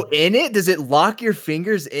like go in it? Does it lock your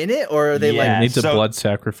fingers in it, or are they It needs a blood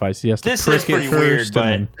sacrifice. Yes, this is pretty weird,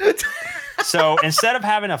 but so instead of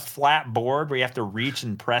having a flat board where you have to reach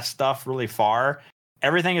and press stuff really far,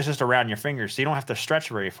 everything is just around your fingers, so you don't have to stretch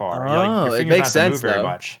very far. Your it fingers makes don't have to sense move very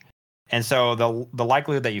much. And so the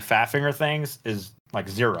likelihood that you fat finger things is like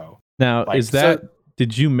zero. Now,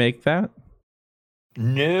 did you make that?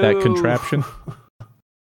 No. That contraption?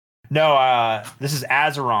 No, this is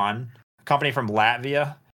Azeron, a company from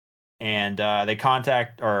Latvia. And I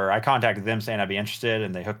contacted them saying I'd be interested,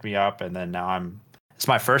 and they hooked me up, and then now it's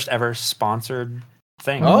my first ever sponsored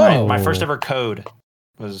thing. Oh. My first ever code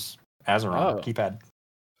was Azeron keypad.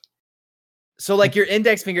 So like your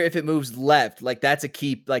index finger, if it moves left, like that's a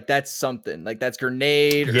key, like that's something, like that's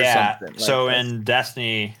grenade or something. Like so in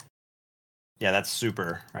Destiny, that's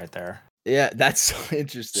super right there. Yeah, that's so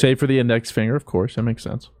interesting. Save for the index finger, of course. That makes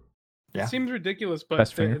sense. Yeah. It seems ridiculous,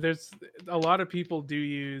 but there's a lot of people do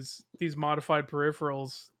use these modified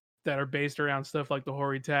peripherals that are based around stuff like the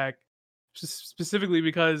Hori Tech, specifically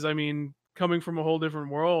because, coming from a whole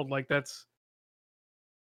different world, like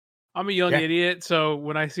I'm a young idiot, so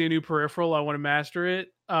when I see a new peripheral, I want to master it.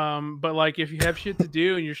 But like if you have shit to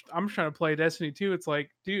do and I'm trying to play Destiny 2, it's like,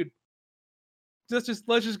 dude, let's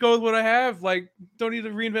just go with what I have. Like, don't need to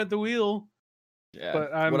reinvent the wheel. Yeah,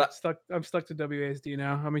 but I'm stuck to WASD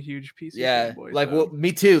now. I'm a huge PC fanboy. Like, well,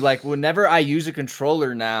 me too. Like, whenever I use a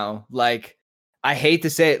controller now, like, I hate to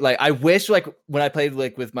say it, like, I wish, like, when I played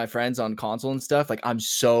like with my friends on console and stuff, like, I'm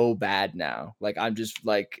so bad now. Like, I'm just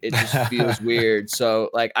like, it just feels weird. So,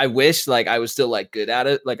 like, I wish like I was still like good at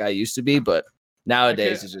it, like I used to be, but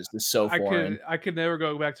nowadays it's so foreign. I could never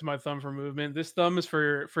go back to my thumb for movement. This thumb is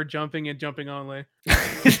for jumping and jumping only.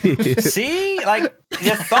 See, like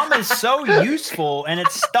the thumb is so useful, and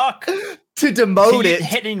it's stuck to demote it,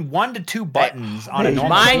 hitting 1 to 2 buttons on a normal.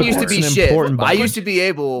 Mine used to be shit. I used to be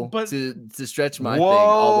able to stretch my thing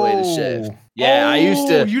all the way to shift. Yeah, I used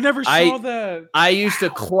to. You never saw that. I used to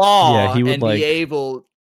claw and be able.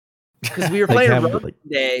 Because we were playing a road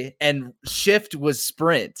day and shift was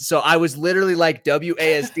sprint. So I was literally like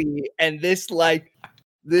WASD, and this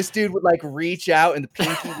dude would like reach out and the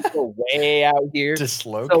pinky would go way out here.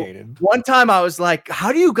 Dislocated. So one time I was like,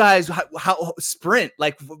 how do you guys how sprint?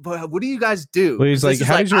 Like, what do you guys do? Well, he's like,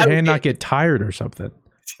 how does your hand not get tired or something?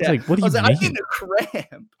 It's like, what do you mean? I get a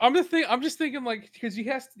cramp. I'm just thinking like, because you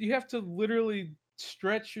have to literally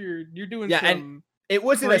stretch you're doing some. It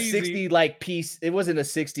wasn't crazy. A 60 like piece. It wasn't a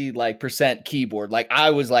 60 like % keyboard. Like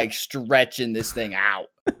I was like stretching this thing out.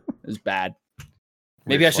 It was bad.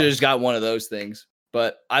 Maybe I should have just got one of those things.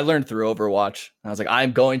 But I learned through Overwatch. I was like,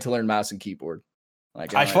 I'm going to learn mouse and keyboard.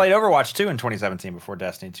 Like I played Overwatch 2 in 2017 before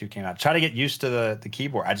Destiny 2 came out. Try to get used to the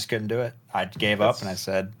keyboard. I just couldn't do it. I gave up and I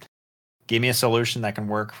said, give me a solution that can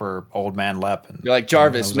work for old man Lep. And you're like,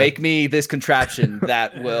 Jarvis, make me this contraption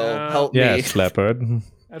that will help me. Yes, Leopard.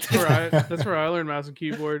 That's where I learned mouse and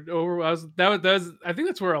keyboard. I think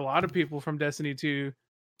that's where a lot of people from Destiny 2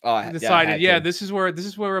 decided, this is where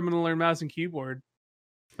I'm going to learn mouse and keyboard.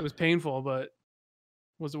 It was painful, but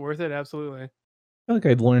was it worth it? Absolutely. I feel like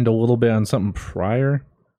I'd learned a little bit on something prior.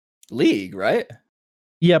 League, right?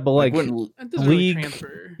 Yeah, but like League, really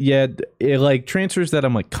transfer. Yeah, it like transfers that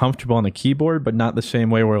I'm like comfortable on the keyboard, but not the same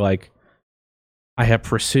way where like I have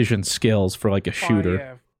precision skills for like a shooter.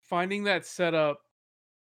 Yeah. Finding that setup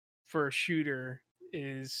for a shooter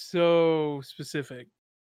is so specific.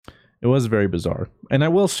 It was very bizarre. And I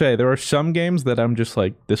will say there are some games that I'm just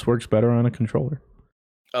like, this works better on a controller.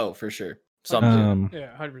 Oh, for sure. Some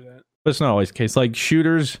yeah, 100%. But it's not always the case. Like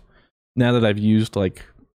shooters, now that I've used like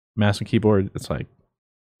mouse and keyboard, it's like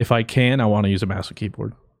if I can, I want to use a mouse and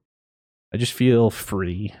keyboard. I just feel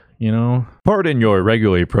free, you know? Pardon your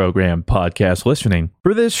regularly programmed podcast listening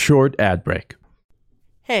for this short ad break.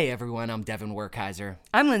 Hey everyone, I'm Devin Werkheiser.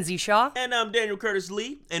 I'm Lindsay Shaw. And I'm Daniel Curtis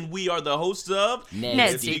Lee, and we are the hosts of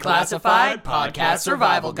Ned's Declassified Podcast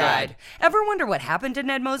Survival Guide. Ever wonder what happened to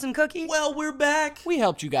Ned, Mose, and Cookie? Well, we're back. We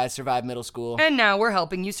helped you guys survive middle school. And now we're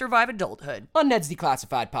helping you survive adulthood. On Ned's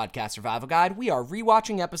Declassified Podcast Survival Guide, we are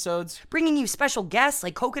rewatching episodes, bringing you special guests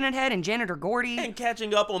like Coconut Head and Janitor Gordy, and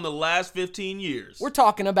catching up on the last 15 years. We're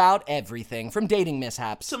talking about everything from dating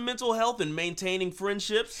mishaps to mental health and maintaining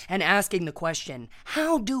friendships. And asking the question,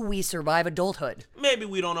 how do we survive adulthood? Maybe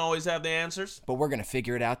we don't always have the answers, but we're going to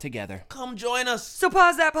figure it out together. Come join us. So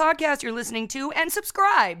pause that podcast you're listening to and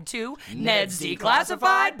subscribe to Ned's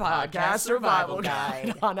Declassified Podcast Survival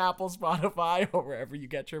Guide on Apple, Spotify, or wherever you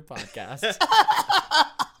get your podcasts.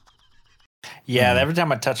 Yeah, every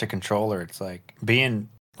time I touch a controller, it's like being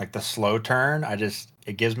like the slow turn.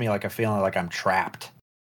 It gives me like a feeling like I'm trapped.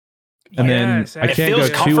 And then I can't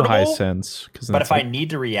go too high sense. But if I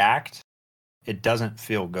need to react, it doesn't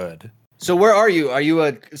feel good. So where are you? Are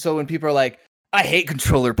you so when people are like, I hate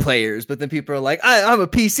controller players, but then people are like, I'm a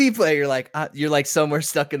PC player. You're like somewhere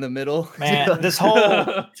stuck in the middle. Man, this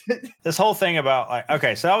whole thing about like,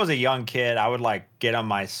 okay, so I was a young kid. I would like get on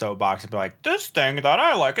my soapbox and be like, this thing that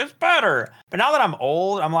I like is better. But now that I'm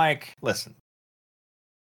old, I'm like, listen,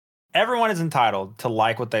 everyone is entitled to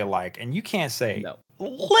like what they like, and you can't say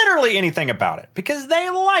literally anything about it because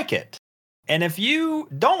they like it. And if you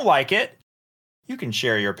don't like it, you can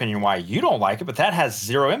share your opinion why you don't like it, but that has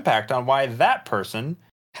zero impact on why that person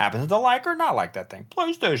happens to like or not like that thing.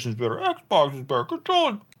 PlayStation's better, Xbox is better,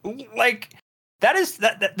 controller. Like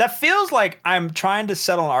that feels like I'm trying to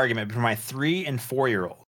settle an argument between my 3 and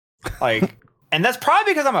 4-year-old. Like, and that's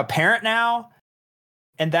probably because I'm a parent now,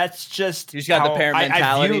 and that's just you just got the parent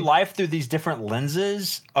mentality. I view life through these different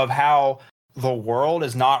lenses of how the world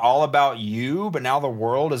is not all about you, but now the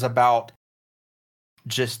world is about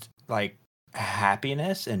just like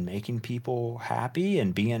happiness and making people happy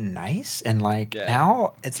and being nice, and like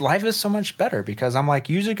now life is so much better because I'm like,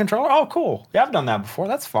 use a controller. Oh, cool. Yeah, I've done that before.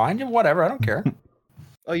 That's fine. Whatever. I don't care.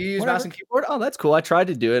 Oh, you use mouse and keyboard? Oh, that's cool. I tried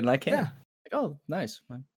to do it and I can't. Yeah. Like, oh, nice.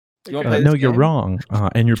 No, you're wrong,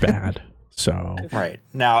 and you're bad. So right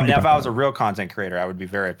now if I was a real content creator, I would be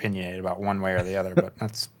very opinionated about one way or the other. But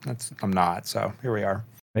that's I'm not. So here we are.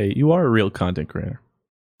 Hey, you are a real content creator.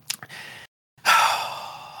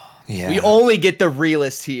 Yeah. We only get the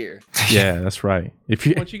realist here. Yeah, that's right. If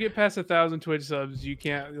you once you get past 1,000 Twitch subs, you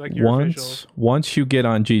can't you're official. Once you get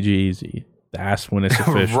on GG Easy, that's when it's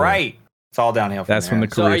official. Right. It's all downhill from that's there. when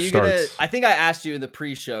the career starts. I think I asked you in the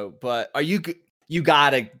pre-show, but are you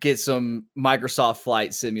gotta get some Microsoft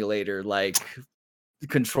Flight Simulator like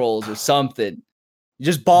controls or something? You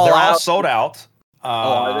just ball They're out. all sold out.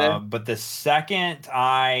 Are they? But the second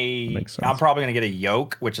I'm probably gonna get a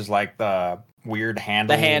yoke, which is like the weird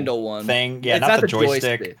handle one thing. Yeah, it's not the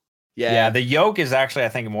joystick. Yeah, the yoke is actually I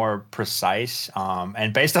think more precise.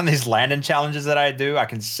 And based on these landing challenges that I do, I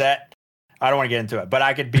can set. I don't want to get into it, but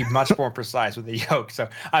I could be much more precise with the yoke. So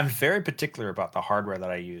I'm very particular about the hardware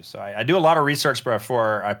that I use. So I do a lot of research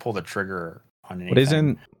before I pull the trigger on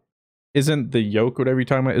anything. But isn't the yoke, whatever you're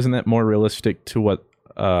talking about, isn't that more realistic to what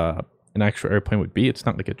an actual airplane would be? It's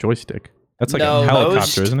not like a joystick. That's like a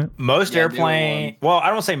helicopter, isn't it? Most airplane. Well,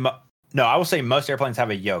 I don't say. No, I will say most airplanes have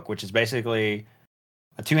a yoke, which is basically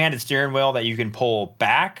a two-handed steering wheel that you can pull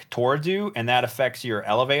back towards you, and that affects your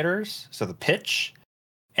elevators, so the pitch,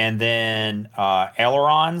 and then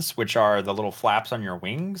ailerons, which are the little flaps on your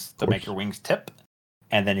wings to make your wings tip,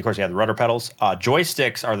 and then of course you have the rudder pedals.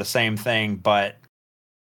 Joysticks are the same thing, but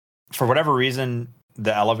for whatever reason,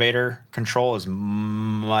 the elevator control is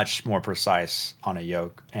much more precise on a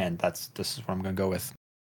yoke, and this is what I'm going to go with.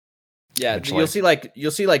 Yeah, you'll see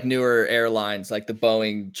like newer airlines, like the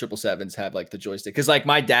Boeing 777s have like the joystick. Because like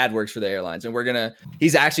my dad works for the airlines, and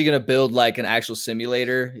he's actually gonna build like an actual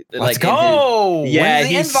simulator. Let's go! Yeah, when's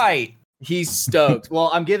the invite? He's stoked. Well,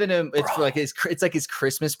 I'm giving him it's like his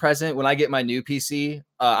Christmas present. When I get my new PC,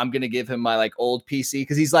 I'm gonna give him my like old PC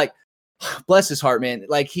because he's like, bless his heart, man.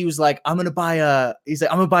 Like he was like, I'm gonna buy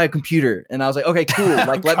a computer, and I was like, okay, cool.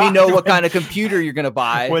 Like let me know what kind of computer you're gonna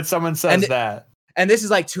buy. When someone says that. And this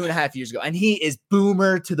is like 2.5 years ago, and he is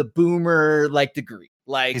boomer to the boomer like degree.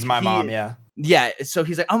 Like he's my mom, yeah. Yeah. So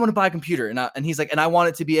he's like, I'm gonna buy a computer, and he's like, and I want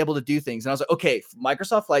it to be able to do things. And I was like, okay,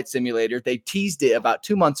 Microsoft Flight Simulator. They teased it about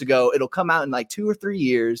 2 months ago. It'll come out in like 2 or 3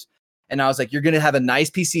 years. And I was like, you're gonna have a nice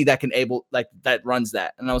PC that runs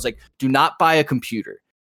that. And I was like, do not buy a computer.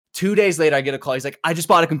 2 days later, I get a call. He's like, I just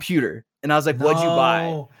bought a computer, and I was like, what'd you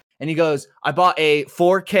buy? And he goes, I bought a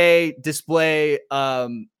 4K display,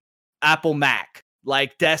 Apple Mac,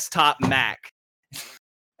 like desktop Mac.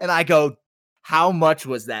 And I go, how much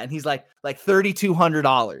was that? And he's like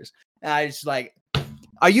 $3,200. And I just like,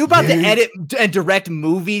 are you about to edit and direct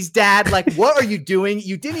movies, Dad? Like, what are you doing?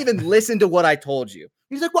 You didn't even listen to what I told you.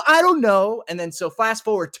 He's like, well, I don't know. And then so fast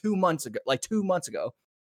forward 2 months ago,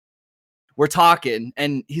 we're talking,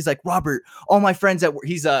 and he's like, Robert, all my friends at work,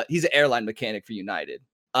 he's an airline mechanic for United.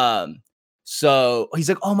 So he's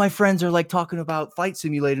like, all my friends are like talking about Flight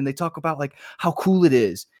Simulator, and they talk about like how cool it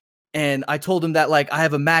is. And I told him that like I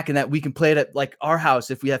have a Mac and that we can play it at like our house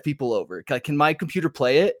if we have people over. Like, can my computer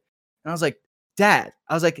play it? And I was like, Dad,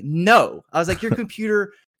 I was like, no. I was like, your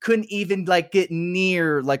computer couldn't even like get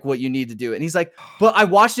near like what you need to do. And he's like, but I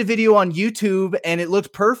watched a video on YouTube and it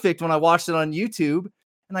looked perfect when I watched it on YouTube.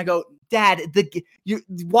 And I go, Dad, you're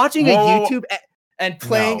watching a YouTube and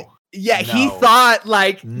playing. No. Yeah, he thought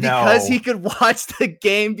like because he could watch the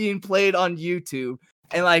game being played on YouTube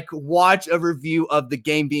and like watch a review of the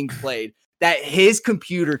game being played, that his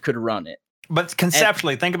computer could run it. But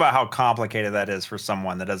conceptually, think about how complicated that is for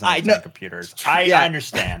someone that doesn't understand computers. I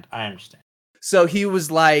understand. So he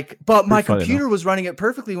was like, but my computer was running it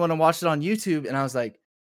perfectly when I watched it on YouTube. And I was like,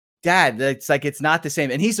 Dad, that's like, it's not the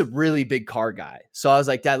same. And he's a really big car guy. So I was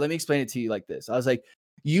like, Dad, let me explain it to you like this. I was like,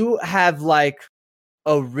 you have like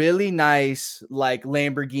a really nice like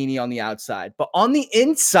Lamborghini on the outside, but on the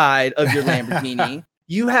inside of your Lamborghini,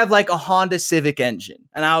 you have like a Honda Civic engine.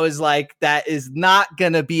 And I was like, that is not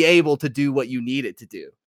going to be able to do what you need it to do.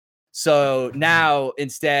 So now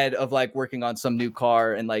instead of like working on some new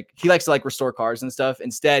car and like, he likes to like restore cars and stuff.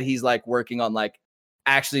 Instead, he's like working on like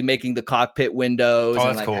actually making the cockpit windows. Oh,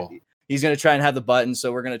 and, that's like, cool. He's going to try and have the buttons.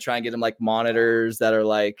 So we're going to try and get him like monitors that are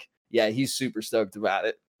like, yeah, he's super stoked about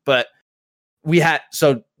it. But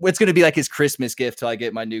so it's going to be like his Christmas gift till I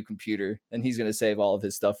get my new computer, and he's going to save all of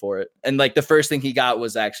his stuff for it. And like the first thing he got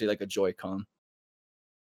was actually like a Joy-Con.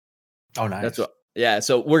 Oh, nice. That's what. Yeah.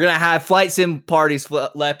 So we're going to have flight sim parties,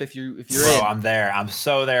 Lep, if you're Bro, in. I'm there. I'm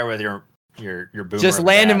so there with your boomer. Just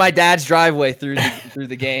land in my dad's driveway through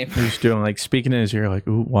the game. He's just doing like speaking in his ear, like,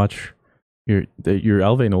 ooh, watch. You're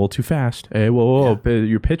elevating a little too fast. Hey, whoa.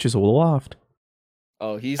 Your pitch is a little off.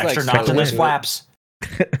 Oh, he's extra like notch in those flaps.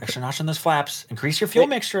 Extra notch in those flaps. Increase your fuel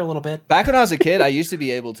mixture a little bit. Back when I was a kid, I used to be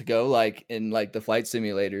able to go like in like the flight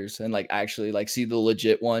simulators and like actually like see the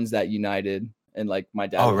legit ones that United, and like my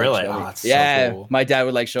dad. Oh, would, really? Like, Oh, that's yeah, so cool. My dad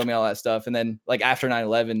would like show me all that stuff, and then like after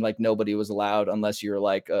 9/11, like nobody was allowed unless you were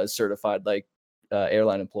like a certified like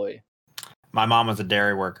airline employee. My mom was a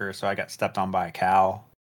dairy worker, so I got stepped on by a cow.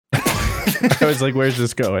 I was like, "Where's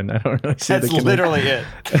this going?" I don't really see. That's literally it.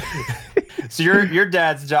 So your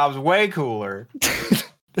dad's job's way cooler.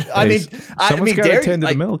 I mean, dairy, tend to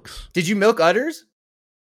like, the milks. Did you milk udders?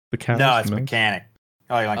 The cows. No, it's mechanic.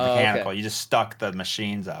 Like mechanical. Okay. You just stuck the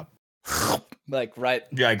machines up. Like right.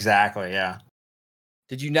 Yeah, exactly. Yeah.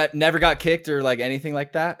 Did you never got kicked or like anything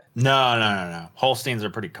like that? No. Holsteins are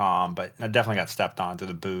pretty calm, but I definitely got stepped on through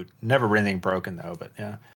the boot. Never anything broken though, but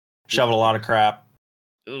yeah, shoveled a lot of crap.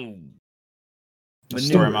 Ooh. The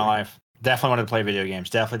story of my life. Definitely wanted to play video games.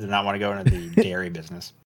 Definitely did not want to go into the dairy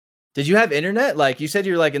business. Did you have internet? Like you said,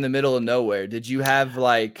 you're like in the middle of nowhere. Did you have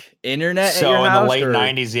like internet? So at your in house, the late or?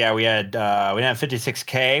 90s, yeah, we had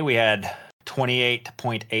 56K. We had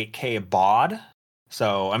 28.8K baud.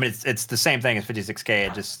 So I mean, it's the same thing as 56K.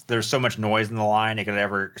 It just there's so much noise in the line, it could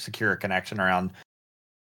ever secure a connection around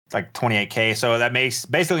like 28K. So that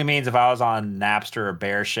basically means if I was on Napster or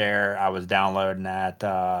BearShare, I was downloading at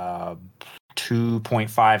 2.5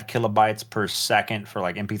 kilobytes per second for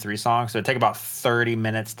like MP3 songs. So it'd take about 30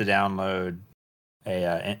 minutes to download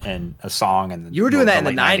a song. And you were doing that in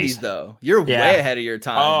the 90s though. You're way ahead of your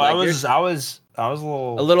time. Oh, like, I was a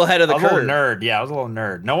little ahead of the curve. A little nerd. Yeah, I was a little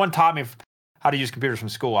nerd. No one taught me how to use computers from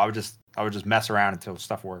school. I would just mess around until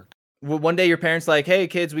stuff worked. One day your parents like, hey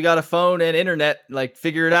kids, we got a phone and internet, like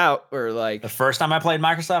figure it out. Or like the first time I played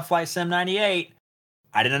Microsoft Flight Sim 98,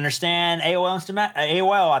 I didn't understand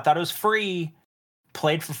AOL. I thought it was free.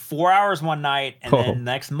 Played for 4 hours one night, and then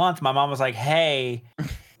next month my mom was like, hey,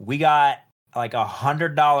 we got like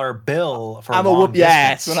 $100 bill for I'm long a whoop your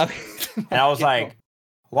ass distance. when And I was like,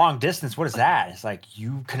 long distance, what is that? It's like,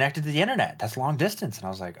 you connected to the internet, that's long distance. And I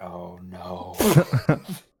was like, oh no.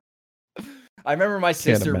 I remember my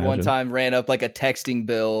sister one time ran up like a texting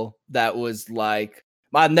bill that was like,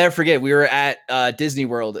 I'll never forget, we were at Disney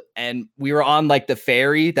World and we were on like the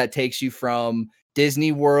ferry that takes you from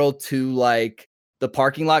Disney World to like the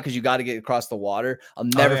parking lot because you got to get across the water. I'll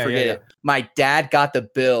never forget it. My dad got the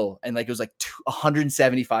bill and like it was like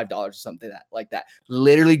 $175 or something like that.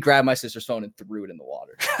 Literally grabbed my sister's phone and threw it in the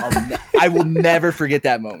water. I will never forget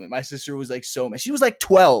that moment. My sister was like so mad. She was like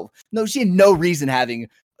 12. No, she had no reason having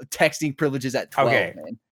texting privileges at 12.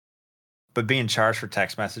 Man. But being charged for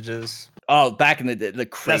text messages, Oh, back in the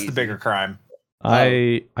crazy. that's the bigger crime.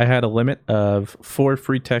 I had a limit of 4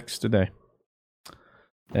 free texts a day.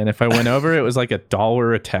 And if I went over, it was like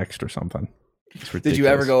 $1 a text or something. It's ridiculous. Did you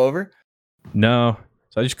ever go over? No.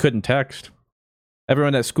 So I just couldn't text.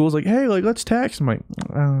 Everyone at school's like, hey, like, let's text. I'm like,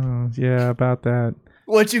 oh, yeah, about that.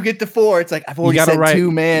 Once you get to 4, it's like, I've already said write, 2,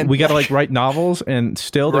 man. We got to like write novels, and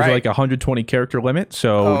still there's like 120 character limit.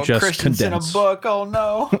 So just Christian's condense. in a book. Oh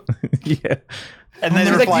no. Yeah. And then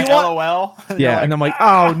they reply LOL. Yeah, and I'm like,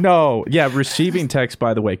 oh no. Yeah, receiving text,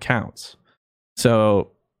 by the way, counts.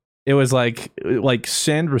 So it was like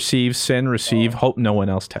send, receive, hope no one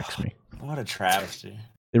else texts me. What a travesty.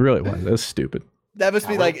 It really was. It was stupid. That must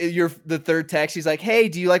be like the third text. He's like, hey,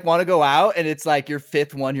 do you like want to go out? And it's like your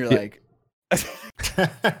 5th one. You're like,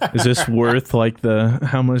 is this worth like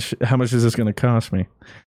how much is this going to cost me?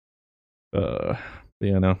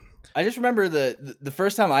 Yeah, no. I just remember the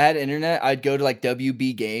first time I had internet, I'd go to like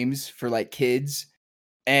WB Games for like kids.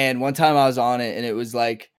 And one time I was on it and it was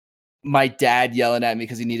like my dad yelling at me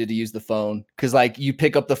because he needed to use the phone. Because like you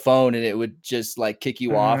pick up the phone and it would just like kick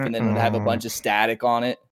you off and then it would have a bunch of static on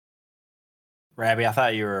it. Rabbi, I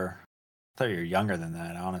thought you were younger than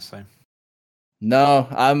that, honestly. No,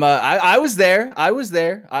 I was there.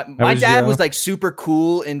 My dad was like super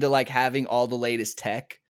cool into like having all the latest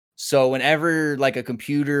tech. So whenever like a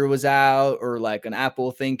computer was out or like an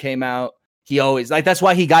Apple thing came out, he always like, that's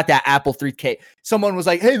why he got that Apple 3K. Someone was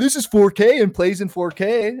like, hey, this is 4K and plays in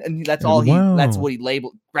 4K. And that's all that's what he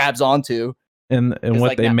grabs onto. And what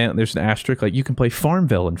like they meant, there's an asterisk, like you can play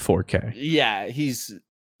Farmville in 4K. Yeah, it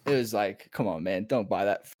was like, come on, man, don't buy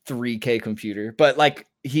that 3K computer. But like,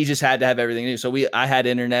 he just had to have everything new. So I had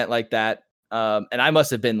internet like that. And I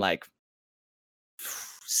must have been like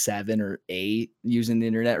 7 or 8 using the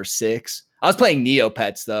internet, or 6. I was playing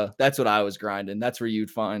Neopets though. That's what I was grinding. That's where you'd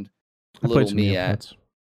find little me at.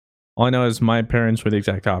 All I know is my parents were the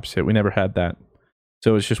exact opposite. We never had that.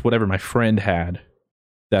 So it was just whatever my friend had.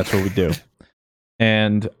 That's what we do.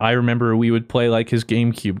 And I remember we would play like his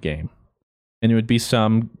GameCube game. And it would be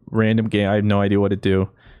some random game. I had no idea what to do.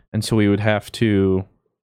 And so we would have to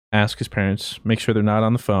ask his parents, make sure they're not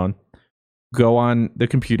on the phone, go on the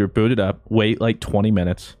computer, boot it up, wait like 20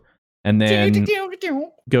 minutes, and then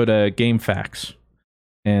go to GameFAQs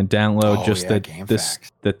and download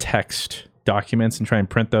the text documents and try and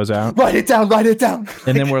print those out. Write it down.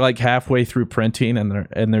 And then we're like halfway through printing,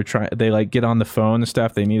 and they're trying. They like get on the phone and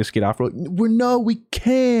stuff. They need us to get off. We're like, we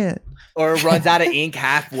can't. Or it runs out of ink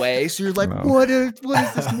halfway. So you're like, what does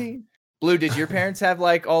this mean? Blue, did your parents have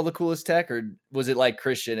like all the coolest tech, or was it like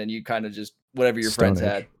Christian and you kind of just whatever your friends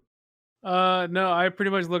had? No, I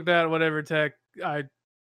pretty much looked at whatever tech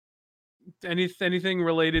anything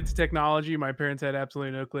related to technology. My parents had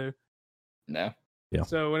absolutely no clue. No. Yeah.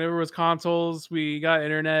 So whenever it was consoles, we got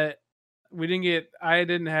internet. I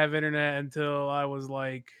didn't have internet until I was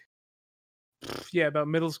like, about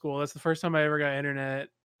middle school. That's the first time I ever got internet.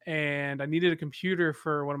 And I needed a computer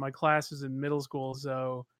for one of my classes in middle school.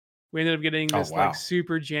 So we ended up getting this like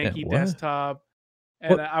super janky desktop.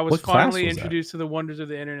 And I was finally introduced to the wonders of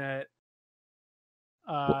the internet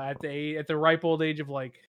at the ripe old age of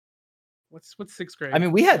like, what's 6th grade? I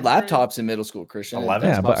mean, we had laptops in middle school, Christian. 11.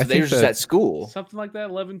 Yeah, but I they were just at school. Something like that,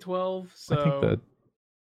 11, 12. So I think the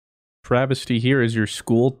travesty here is your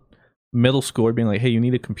middle schooler being like, hey, you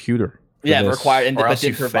need a computer. Yeah, required, but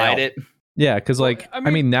didn't provide it. Yeah, because like, I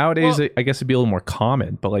mean nowadays, I guess it'd be a little more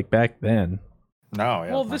common, but like back then. No,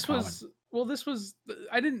 yeah. This was,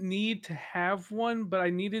 I didn't need to have one, but I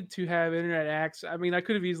needed to have internet access. I mean, I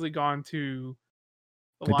could have easily gone to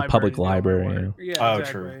the public library. Yeah,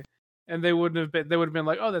 exactly. True. And they would have been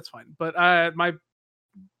like, oh, that's fine. But my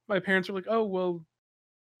parents were like, oh, well,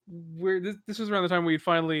 this was around the time we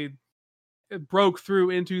finally broke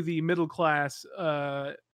through into the middle class.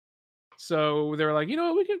 So they were like, you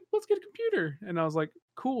know what, let's get a computer. And I was like,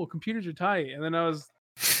 cool, computers are tight. And then I was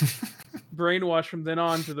brainwashed from then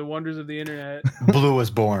on to the wonders of the internet. Blue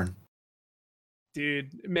was born.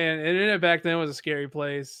 Dude, man, internet back then was a scary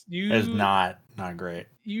place. It's not great.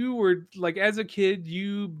 You were like, as a kid,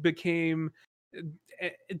 you became.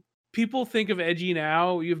 People think of edgy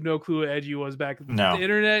now. You have no clue what edgy was back then. No. The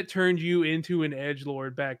internet turned you into an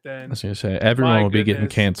edgelord back then. I was gonna say everyone would be getting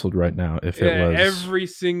canceled right now if it was. Every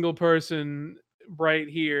single person right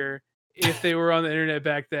here, if they were on the internet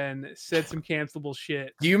back then, said some cancelable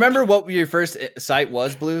shit. Do you remember what your first site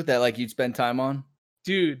was, Blue, that like you'd spend time on?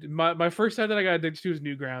 Dude, my first site that I got addicted to was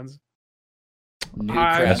Newgrounds.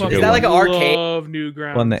 Is that like an arcade? I love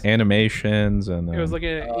Newgrounds. On the animations and it was like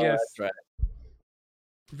yes, that's right.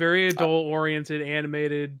 Very adult oriented,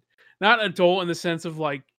 animated. Not adult in the sense of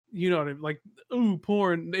like you know what I mean? Like, ooh,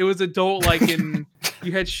 porn. It was adult, like in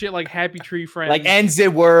you had shit like Happy Tree Friends, like Ends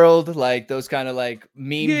It World, like those kind of like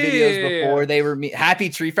meme videos before Yeah. they were Happy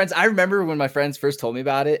Tree Friends. I remember when my friends first told me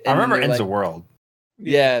about it. I remember they're Ends like, the World.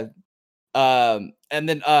 Yeah. And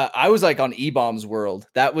then I was like on E-Bombs World.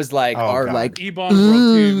 That was like Oh, our God. like E-Bombs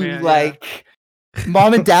World too, man. like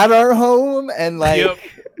mom and dad are home and like Yep.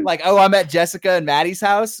 like, oh, I'm at Jessica and Maddie's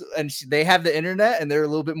house and they have the internet and they're a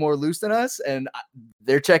little bit more loose than us and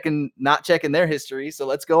they're not checking their history. So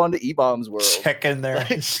let's go on to E-Bombs World. Checking their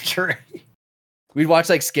history. We'd watch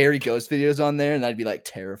like scary ghost videos on there and I'd be like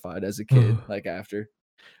terrified as a kid, like after.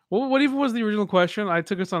 Well, what even was the original question? I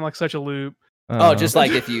took us on like such a loop. Oh, just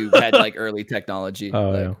like if you had like early technology. Oh,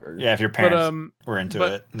 like, yeah. or- Yeah, if your parents were into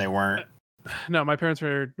it and they weren't. No, my parents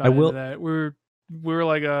were not I will- into that. We were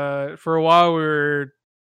like for a while we were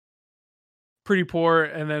pretty poor,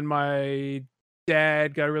 and then my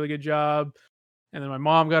dad got a really good job, and then my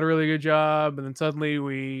mom got a really good job, and then suddenly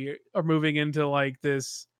we are moving into like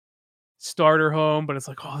this starter home, but it's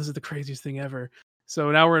like, oh, this is the craziest thing ever.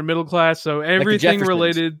 So now we're in middle class, so everything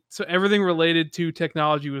related to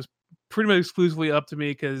technology was pretty much exclusively up to me,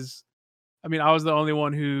 because I mean I was the only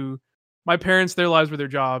one who, my parents, their lives were their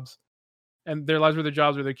jobs, and their lives were their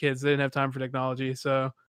jobs with their kids. They didn't have time for technology.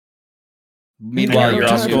 So Meanwhile, you're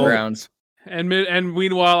on School. Newgrounds. and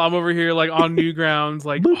meanwhile I'm over here like on Newgrounds,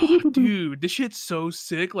 like, oh, dude, this shit's so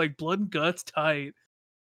sick, like blood and guts tight.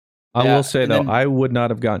 I Yeah, will say and though, then- I would not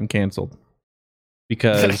have gotten canceled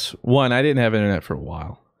because one, I didn't have internet for a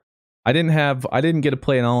while. I didn't get to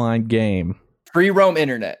play an online game. Free roam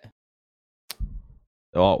internet.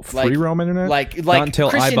 Oh, free Like- roam internet? Like Not until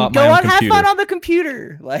Christian, I bought go my own on, have computer. fun on the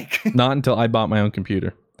computer. Like Not until I bought my own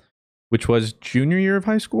computer, which was junior year of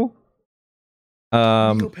high school.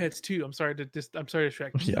 Neopets too. I'm sorry to distract.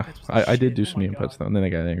 Yeah, Neopets was the I did shit. do Oh some my inputs God. though, and then I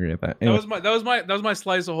got angry at that. That Anyway, was my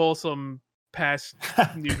slice of wholesome past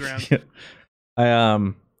Newgrounds.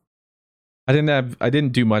 yeah. I didn't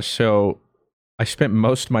do much, so I spent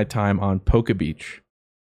most of my time on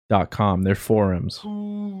pokebeach.com, their forums.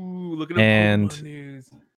 Ooh, look at And- Pokemon news.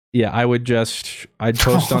 Yeah, I'd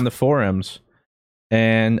post on the forums,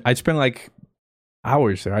 and I'd spend like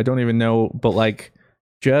hours there. I don't even know, but like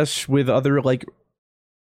just with other like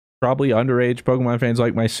probably underage Pokemon fans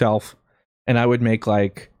like myself, and I would make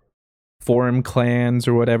like forum clans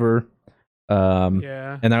or whatever.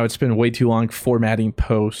 Yeah. And I would spend way too long formatting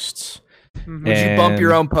posts. Mhm. would you bump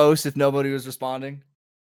your And- own post if nobody was responding?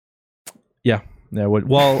 Yeah,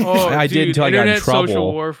 well, Oh, I did dude, until I got in internet social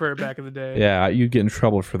trouble. warfare back in the day. Yeah, you get in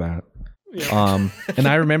trouble for that. Yeah. And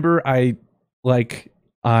I remember I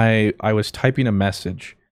was typing a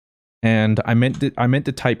message, and I meant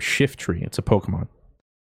to type Shiftry. It's a Pokemon.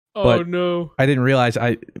 Oh but- no. I didn't realize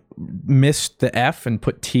I missed the F and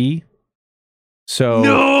put T. So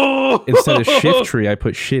No. instead of Shiftry, I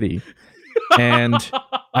put Shitty, and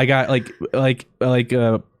I got like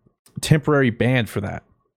a temporary ban for that.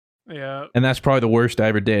 Yeah. And that's probably the worst I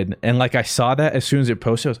ever did. And like I saw that as soon as it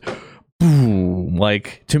posted, I was boom.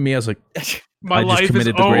 Like to me, I was like, My I life just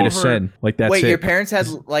committed is the greatest over. sin. Like that's Wait, it. your parents had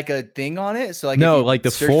like a thing on it? So like if No, you like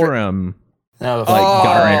the search for- forum No, like Oh.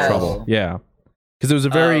 got her in trouble. Yeah, because it was a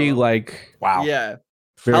very Oh. like wow. Yeah.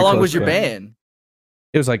 very How long close was your thing. ban?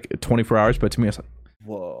 It was like 24 hours, but to me, I was like,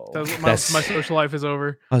 Whoa. My social life is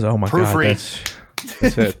over. oh my god, Proofread.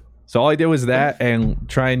 that's it. So all I did was that and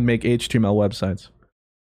try and make HTML websites.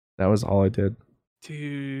 That was all I did.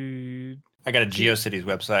 Dude. I got a GeoCities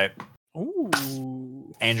website.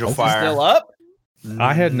 Ooh. Angel Is it Fire. still up?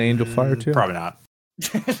 I had an Angel Fire, too. Probably not.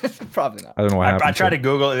 Probably not. I don't know what happened. I tried to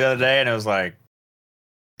Google it the other day and it was like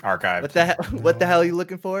archived. What the hell are you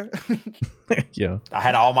looking for? Yeah. I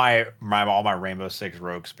had all my Rainbow Six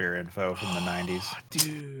Rogue Spear info from the 90s.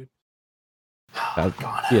 Dude. That would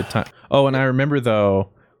be a time. Oh, and I remember though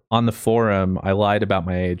on the forum I lied about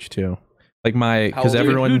my age too. Like How old are you?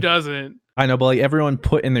 everyone Who doesn't? I know, but like everyone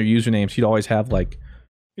put in their usernames, you'd always have like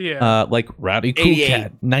Yeah. like Rowdy Cool 88. Cat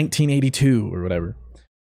 1982 or whatever.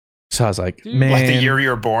 So I was like, Dude. man, Like the year you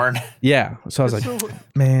were born. yeah. So I was like, That's so-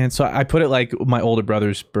 man. So I put it like my older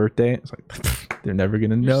brother's birthday. It's like they're never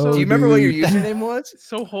gonna You're know. so- Do you remember what your dude. username was? it's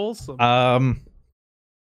so wholesome.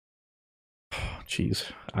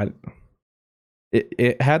 Jeez,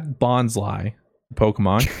 it had Bonsly,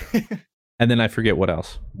 Pokemon, and then I forget what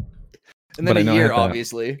else. And then But I a know I year, had that.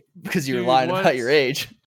 obviously, because you were Dude, lying what? about your age.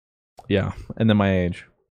 Yeah, and then my age.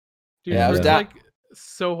 Dude, yeah, I was Fruit's down- like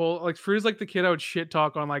so whole. Like Fruit's like the kid I would shit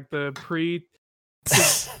talk on like the pre,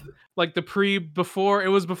 like the pre before it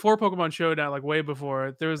was before Pokemon Showdown, like way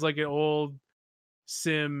before. There was like an old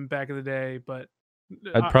sim back in the day, but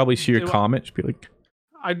I'd probably see your it wa- comment, just be like,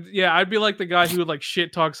 I'd be like the guy who would like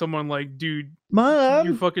shit talk someone like, dude, Mom,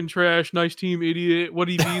 you're fucking trash. Nice team, idiot. What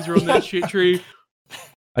EVs are on that shit tree?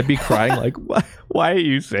 I'd be crying like, why are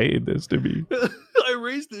you saying this to me? I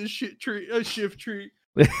raised this shit tree, a shift tree.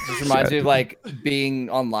 This reminds me of like being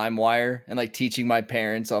on LimeWire and like teaching my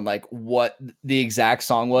parents on like what the exact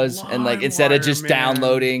song was, and like instead of just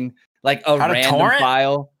downloading like a random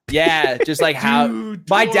file. Yeah, just like how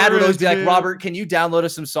my dad would always be like, Robert, can you download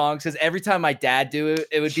us some songs? Because every time my dad do it,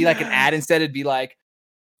 it would be like an ad instead. It'd be like,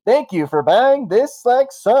 thank you for buying this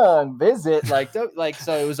like song. Visit like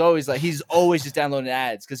so it was always like he's always just downloading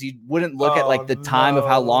ads because he wouldn't look at like the time of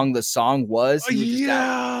how long the song was.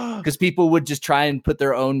 Because people would just try and put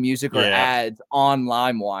their own music or ads on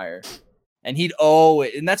LimeWire. And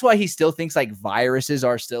and that's why he still thinks like viruses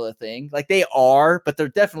are still a thing. Like they are, but they're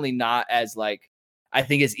definitely not as like I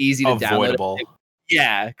think it's easy to download.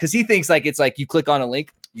 Yeah, because he thinks like it's like you click on a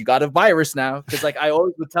link, you got a virus now. Because like I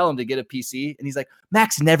always would tell him to get a PC, and he's like,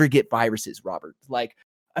 Macs never get viruses, Robert. Like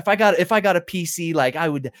if I got a PC, like I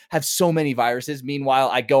would have so many viruses. Meanwhile,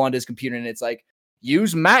 I go onto his computer and it's like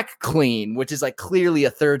use Mac Clean, which is like clearly a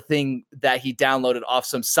third thing that he downloaded off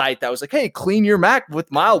some site that was like, hey, clean your Mac with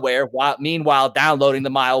malware. Meanwhile, downloading the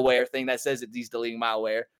malware thing that says that he's deleting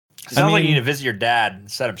malware. Sounds like you need to visit your dad and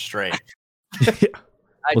set him straight.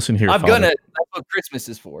 Listen here, I'm Father. that's what Christmas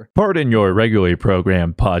is for. Pardon your regularly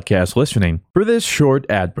programmed podcast listening for this short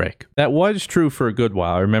ad break. That was true for a good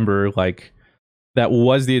while. I remember like that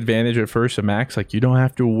was the advantage at first of Macs. Like you don't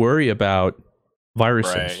have to worry about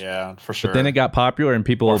viruses. Right, yeah, for sure. But then it got popular and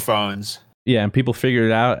people phones. Yeah, and people figured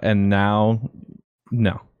it out, and now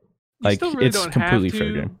no. Like really it's completely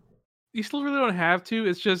fair game. You still really don't have to.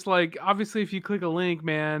 It's just like obviously if you click a link,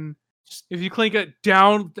 man, if you click it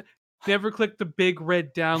down, never click the big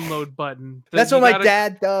red download button. That's what my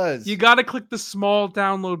dad does. You gotta click the small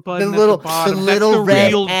download button. The little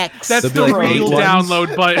red X. That's the real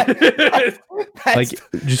download button. Like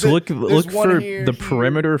just look for the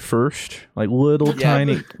perimeter first, like little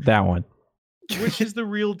tiny that one. Which is the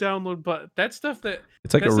real download button? That stuff that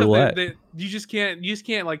it's like a roulette. That you just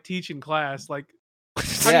can't like teach in class. Like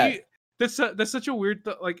that's such a weird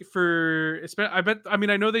like for I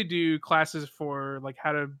know they do classes for like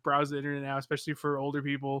how to browse the internet now, especially for older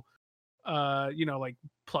people, like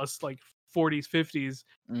plus like 40s 50s,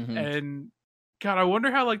 and God, I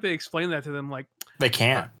wonder how like they explain that to them. Like they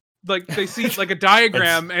can't. Like they see like a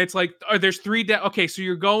diagram and it's like there's three okay, so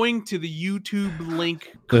you're going to the YouTube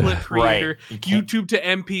link clip creator, YouTube to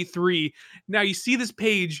MP3. Now you see this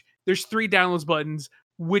page, there's 3 downloads buttons.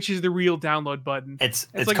 Which is the real download button? It's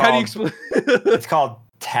like, called, how do you explain? It's called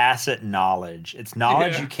tacit knowledge. It's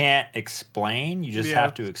knowledge you can't explain. You just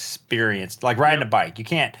have to experience. Like riding a bike. You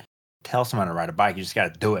can't tell someone to ride a bike. You just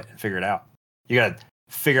got to do it and figure it out. You got to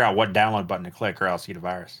figure out what download button to click or else you get a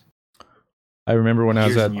virus. I remember when I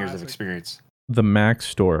was at years of experience. The Mac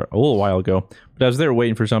store a little while ago, but I was there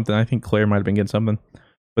waiting for something. I think Claire might have been getting something,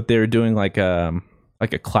 but they were doing like a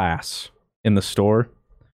class in the store.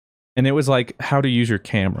 And it was like how to use your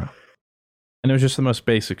camera. And it was just the most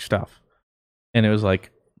basic stuff. And it was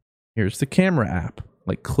like, here's the camera app.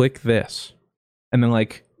 Like, click this. And then,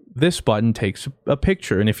 like, this button takes a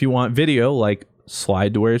picture. And if you want video, like,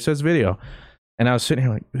 slide to where it says video. And I was sitting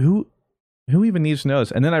here like, who even needs to know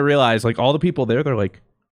this? And then I realized, like, all the people there, they're like,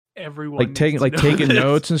 everyone like taking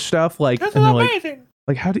notes and stuff. Like, and they're amazing.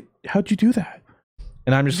 Like how'd you do that?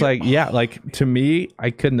 And I'm just like, yeah, like, to me, I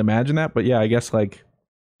couldn't imagine that. But yeah, I guess, like,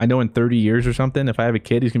 I know in 30 years or something, if I have a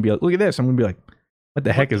kid, he's going to be like, look at this. I'm going to be like, what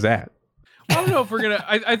the heck is that? I don't know if we're going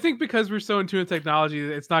to, I think because we're so in tune with technology,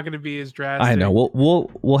 it's not going to be as drastic. I know.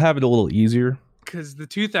 We'll have it a little easier. Because the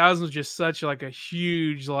 2000s was just such like a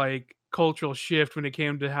huge like cultural shift when it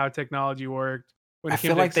came to how technology worked. I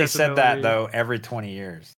feel like they said that though every 20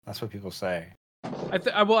 years. That's what people say.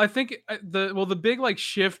 I think the big like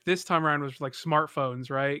shift this time around was like smartphones,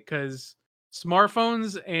 right? Because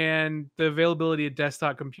smartphones and the availability of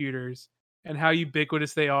desktop computers and how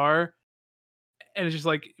ubiquitous they are. And it's just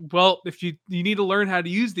like, well, if you need to learn how to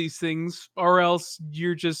use these things or else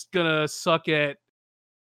you're just gonna suck at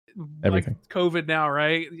everything. Like COVID now,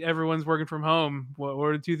 right? Everyone's working from home. What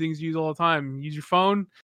are the 2 things you use all the time? You use your phone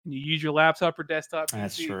and you use your laptop or desktop PC.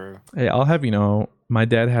 That's true. Hey, I'll have you know, my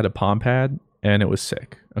dad had a Palm Pad and it was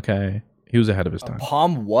sick. Okay. He was ahead of his time.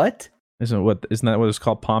 Palm what? Isn't that what it's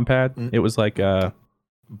called? Palm Pad? It was like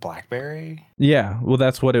BlackBerry? Yeah. Well,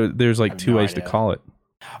 that's what there's like 2 ways to call it.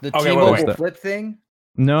 The T-Mobile flip thing?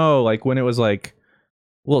 No, like when it was like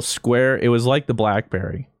a little square, it was like the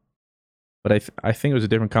BlackBerry. But I think it was a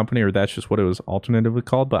different company, or that's just what it was alternatively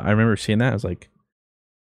called. But I remember seeing that. I was like,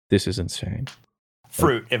 this is insane.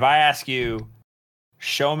 Fruit. If I ask you,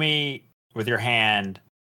 show me with your hand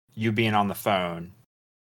you being on the phone.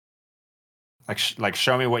 Like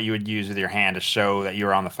show me what you would use with your hand to show that you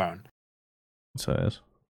were on the phone. So it is.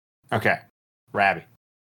 Okay. Rabby.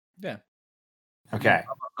 Yeah. Okay.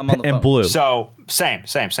 I'm on the phone. And blue. So same.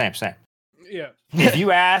 Yeah. If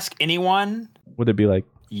you ask anyone Would it be like?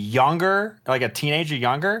 younger, like a teenager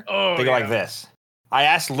younger, Oh, they go yeah. like this. I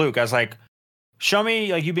asked Luke, I was like, show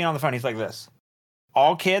me like you being on the phone. He's like this.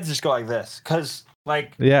 All kids just go like this. Cause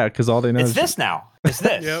like Yeah, because all they know it's is this now. It's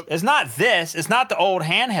this. Yep. It's not this. It's not the old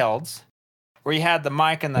handhelds where you had the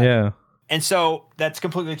mic and the Yeah. and so that's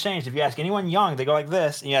completely changed. If you ask anyone young, they go like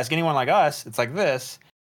this, and you ask anyone like us, it's like this.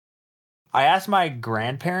 I asked my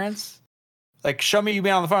grandparents, like, show me you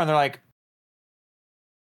being on the phone. They're like,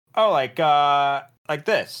 oh, like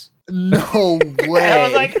this. No way. And I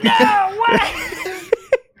was like, no way.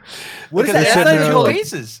 What is Because that? they said had That's no. two like,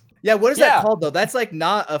 pieces. yeah, what is Yeah. that called though? That's like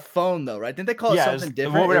not a phone though, right? Didn't they call it Yeah, it was- something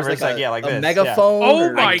different? whatever, It it's was like, yeah, like a this, yeah. megaphone. Oh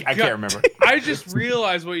or- my I God. can't remember. I just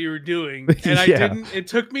realized what you were doing, and I Yeah. didn't. It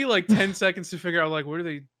took me like 10 seconds to figure out like what are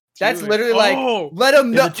they? That's doing? literally like Oh, let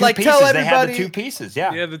them Yeah, know, the two like pieces. tell They had the everybody. two pieces.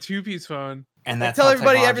 Yeah. yeah, the 2-piece phone. And Like, that's tell how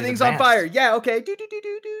everybody technology's everything's on advanced. fire. Yeah, okay. Do, do, do,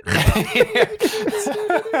 do, do.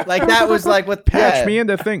 Like that was like what Patch yeah. me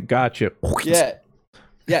into think. Gotcha. Yeah.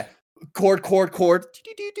 Yeah. Cord. Do,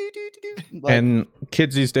 do, do, do, do. Like, And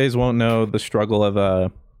kids these days won't know the struggle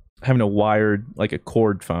of having a wired like a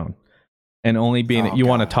cord phone, and only being Oh, you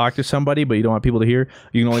want to God. talk to somebody, but you don't want people to hear.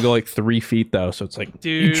 You can only go like 3 feet though, so it's like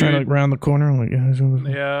you trying to Dude. like round the corner. I'm like,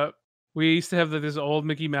 Yeah, we used to have this old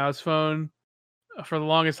Mickey Mouse phone. For the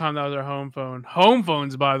longest time, that was our home phone. Home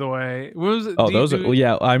phones, by the way. What was it? oh, those are well,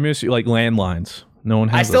 yeah. I miss like landlines. No one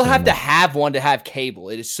has. I still those have to anymore. have one to have cable.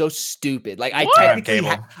 It is so stupid. Like What? I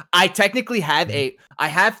technically have I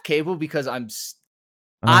have cable because I don't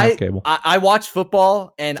have I cable. I watch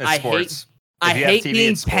football and It's I sports. I If you have hate TV,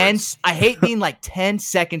 being it's 10 sports. I hate being like 10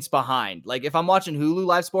 seconds behind. Like if I'm watching Hulu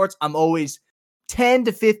live sports, I'm always 10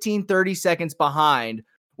 to 15 30 seconds behind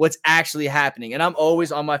what's actually happening. And I'm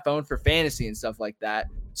always on my phone for fantasy and stuff like that.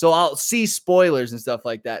 So I'll see spoilers and stuff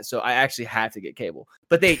like that. So I actually have to get cable.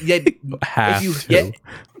 But they have you to. get-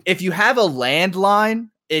 if you have a landline,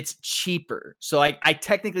 it's cheaper. So I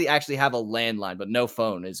technically actually have a landline, but no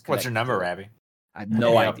phone is What's your connected number, to it. Rabby? I have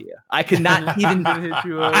no Yeah. idea. I could not even Gonna hit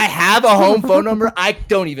you up. I have a home phone number. I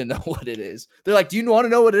don't even know what it is. They're like, "Do you want to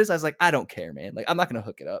know what it is?" I was like, "I don't care, man. Like, I'm not gonna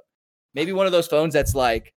hook it up. Maybe one of those phones that's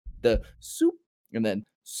like the soup and then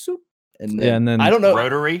soup and then, Yeah, and then I don't know.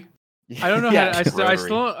 Rotary? I don't know Yeah, how to,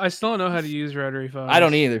 Rotary. I still don't know how to use rotary phones. I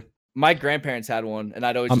don't either. My grandparents had one, and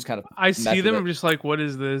I'd always just kind of. I mess see with them. it. I'm just like, what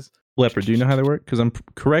is this? Leopard, do you know how they work? Because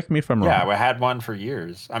correct me if I'm wrong. Yeah, we had one for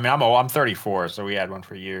years. I mean, I'm 34, so we had one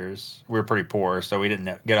for years. We were pretty poor, so we didn't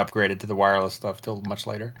get upgraded to the wireless stuff till much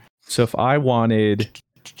later. So if I wanted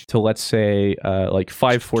to, let's say, like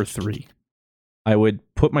 543, I would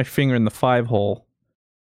put my finger in the 5 hole,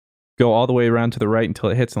 go all the way around to the right until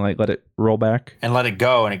it hits, and like let it roll back. And let it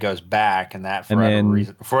go, and it goes back, and that for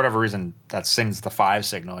whatever reason that sends the 5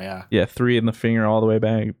 signal. Yeah. Yeah, 3 in the finger all the way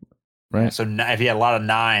back. Right. Yeah, so if you had a lot of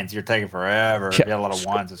 9s, you're taking forever. If you had a lot of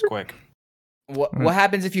 1s, it's quick. What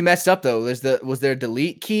happens if you messed up though? Was there a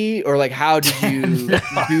delete key or like how did you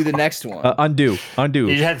do the next one? Undo.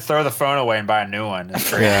 You had to throw the phone away and buy a new one. It's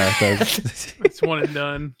crazy. Yeah, that's- It's one and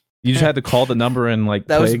done. you just had to call the number and like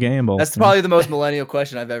That play was- a game. That's probably the most millennial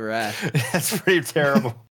question I've ever asked. That's pretty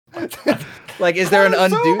terrible. Like, is there an I'm a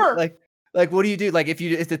undo? zoomer. Like, what do you do? Like, if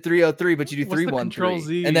it's the 303, but you do What's the 313,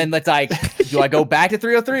 Control-Z? and then let's like, do I go back to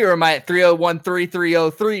 303 or am I at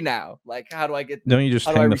 3013303 now? Like, how do I get? Don't you just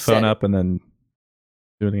how do I hang the reset phone it? up and then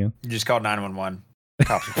do it again? You just called 911.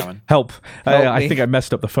 Cops are coming. Help! Help I me. think I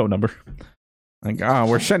messed up the phone number. Like,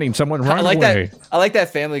 we're sending someone right I like away. that. I like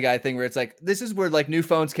that Family Guy thing where it's like, this is where like new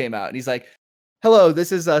phones came out, and he's like, "Hello,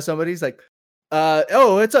 this is somebody's like,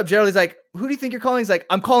 oh, what's up, Gerald?" He's like, "Who do you think you're calling?" He's like,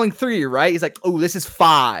 "I'm calling 3, right?" He's like, "Oh, this is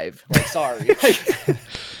 5." Like, sorry.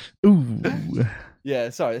 Ooh, Yeah,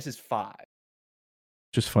 sorry, this is 5.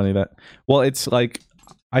 just funny that. Well, it's like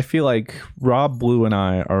I feel like Rob, Blue, and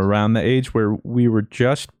I are around the age where we were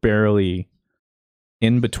just barely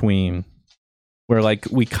in between, where like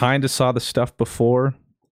we kind of saw the stuff before,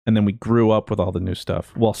 and then we grew up with all the new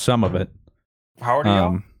stuff. Well, some of it. How old are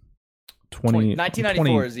y'all?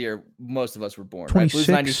 1994 is the year most of us were born. Right? Blue's 26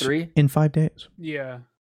 93. in 5 days. Yeah,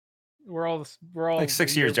 we're all Like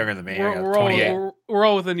 6 years younger than me. I got We're 28. we're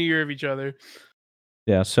all within a year of each other.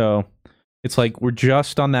 Yeah, so it's like we're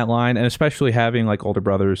just on that line, and especially having like older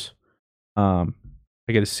brothers, I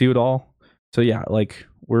get to see it all. So yeah, like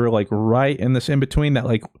we're like right in this in between that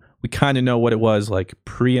like we kind of know what it was like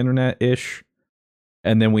pre-internet ish,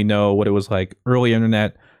 and then we know what it was like early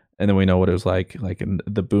internet, and then we know what it was like in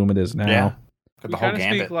the boom it is now. Yeah. We The whole kind of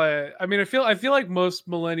gambit. speak like, I mean, I feel like most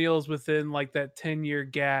millennials within like that 10-year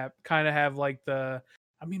gap kind of have like the,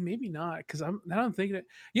 I mean, maybe not, because I'm thinking it.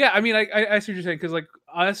 Yeah, I mean, I see what you're saying, because like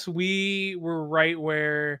us, we were right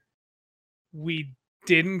where we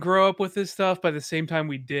didn't grow up with this stuff, but at the same time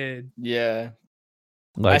we did. Yeah.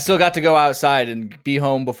 Like, I still got to go outside and be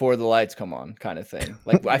home before the lights come on, kind of thing.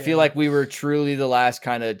 Like I feel Yeah. like we were truly the last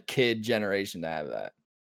kind of kid generation to have that.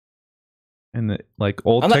 and the, like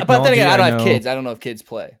old But technology. then again, I don't have know- kids. I don't know if kids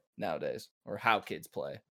play nowadays or how kids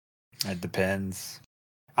play. It depends.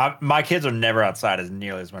 My kids are never outside as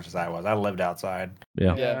nearly as much as I was. I lived outside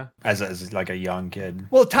Yeah. Yeah. as like a young kid.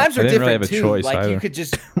 Well, times I are didn't really different have a too. choice Like either. you could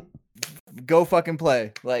just go fucking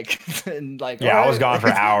play. Like and like Yeah, I was alright.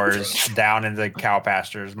 gone for hours down in the cow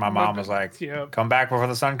pastures. My mom was like, Yeah. "Come back before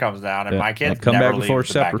the sun comes down," and Yeah, my kids like, come never back leave before the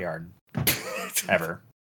supper. backyard ever.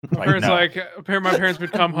 My parents no. my parents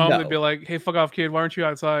would come home. No. They'd be like, "Hey, fuck off, kid. Why aren't you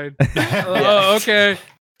outside?" Yeah. Oh, okay.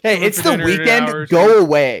 Hey, Over it's for the dinner in an weekend. hour or Go so.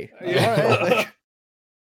 away. Yeah. All right,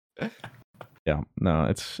 like- Yeah, no,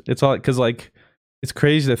 it's all because like it's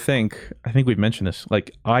crazy to think. I think we've mentioned this.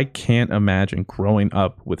 Like, I can't imagine growing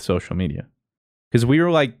up with social media because we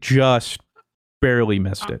were like just barely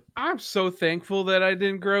missed it. I'm so thankful that I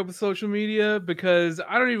didn't grow up with social media, because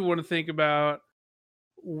I don't even want to think about.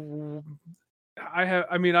 I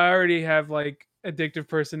already have like addictive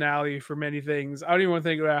personality for many things. I don't even want to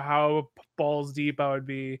think about how balls deep I would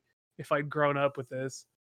be if I'd grown up with this.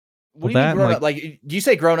 What do Well, you mean that, grown like- up? Like, do you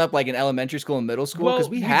say grown up like in elementary school and middle school? Because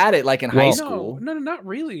Well, we we- had it like in high Well- school. No, not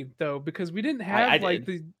really though, because we didn't I have like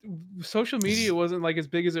did. the social media wasn't like as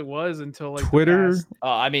big as it was until like Twitter, the past,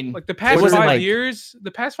 I mean, like the past wasn't 5 like- years.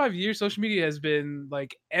 The past 5 years, social media has been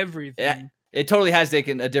like everything. it totally has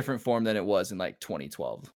taken a different form than it was in like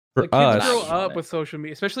 2012. for Like kids us, grow on up it. with social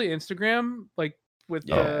media, especially Instagram. Like with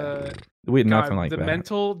Yeah. we had God, nothing like the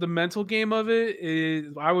that. the mental game of it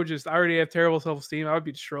is. I already have terrible self esteem. I would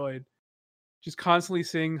be destroyed. Just constantly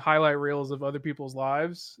seeing highlight reels of other people's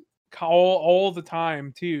lives all the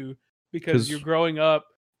time too, because 'Cause- you're growing up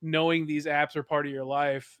knowing these apps are part of your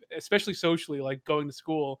life, especially socially, like going to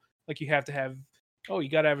school. Like you have to have, you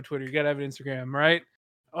got to have a Twitter, you got to have an Instagram, right?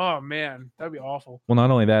 Oh man, that'd be awful. Well,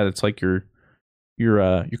 not only that, it's like your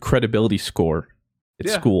credibility score at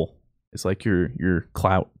Yeah. school. It's like your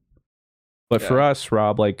clout. But for us,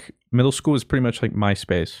 Rob, like middle school was pretty much like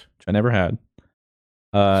MySpace, which I never had.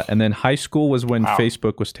 And then high school was when Wow.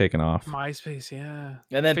 Facebook was taken off. MySpace, yeah.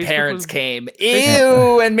 And then Facebook parents was- came, Yeah.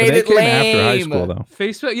 ew, and But made they it came lame. after high school, though.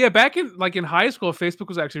 Facebook, yeah. Back in high school, Facebook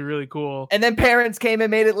was actually really cool. And then parents came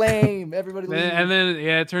and made it lame. Everybody And then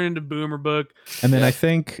it turned into Boomer Book. And then Yeah. I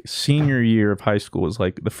think senior year of high school was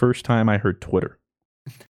like the first time I heard Twitter.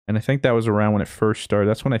 And I think that was around when it first started.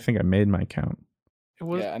 That's when I think I made my account. It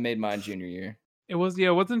was Yeah, I made mine junior year. It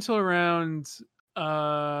wasn't until around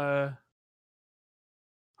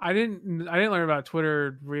I didn't learn about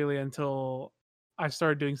Twitter really until I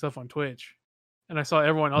started doing stuff on Twitch. And I saw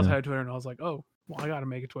everyone else Yeah. had Twitter and I was like, "Oh, well, I got to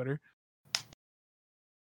make a Twitter."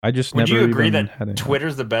 I just Would never you agree even that had it.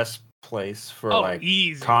 Twitter's the best place for like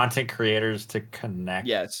easy. content creators to connect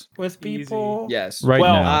Yes. with Easy. people? Yes. Right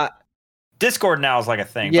Well, now. Discord now is like a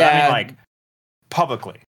thing, but I Yeah. mean like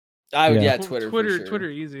publicly. I would, Yeah. yeah, Twitter. for sure. Twitter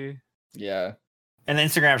easy. Yeah. And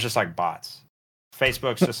Instagram's just like bots.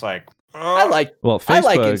 Facebook's just like I like Well, Facebook, I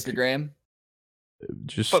like Instagram.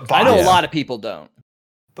 just But I know bots? a lot of people don't.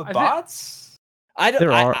 but I think- bots. I don't.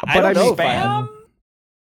 There I, are, I but don't I know mean, if I Spam?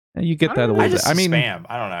 you get I that a don't little I bit. just I mean, spam.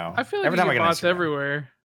 I don't know. I feel like every you time I get get an bots Instagram. everywhere.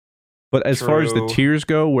 but as far as the True. tiers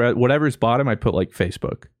go, where whatever's bottom, I put like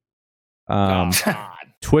Facebook. Oh, God.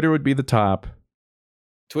 Twitter would be the top.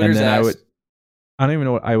 Twitter's and then ass. I don't even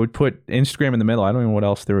know what I would put Instagram in the middle. I don't even know what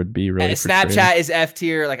else there would be really. And for Snapchat trading. is F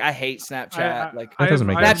tier. Like I hate Snapchat. Like That doesn't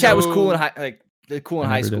make I have Snapchat was no- cool in high, like they're cool in I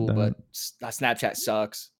high never did school, that. but Snapchat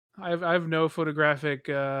sucks. I have no photographic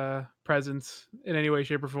presence in any way,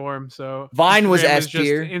 shape, or form. So Vine was Instagram is S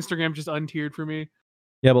tier. Instagram just untiered for me.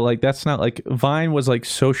 Yeah, but like that's not like Vine was like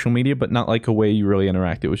social media, but not like a way you really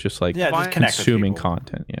interact. It was just like Yeah, Vine- just connect with consuming people.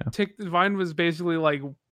 content. Yeah. Vine was basically like,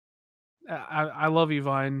 I love you,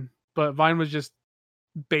 Vine, but Vine was just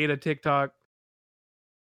beta TikTok.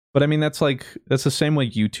 But I mean, that's the same way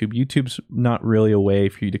YouTube. YouTube's not really a way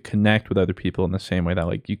for you to connect with other people in the same way that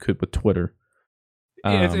like you could with Twitter.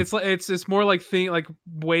 Yeah, Um, it's more like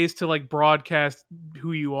ways to like broadcast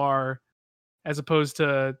who you are, as opposed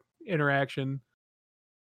to interaction.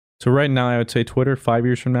 So right now, I would say Twitter. 5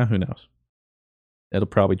 years from now, who knows? It'll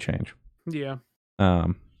probably change. Yeah,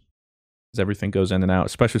 As everything goes in and out,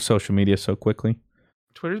 especially social media so quickly.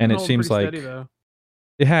 Twitter's And been it holding seems pretty like- steady, though.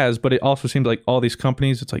 It has, but it also seems like all these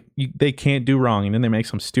companies, it's like they can't do wrong, and then they make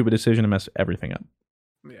some stupid decision and mess everything up.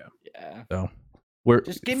 Yeah. So we're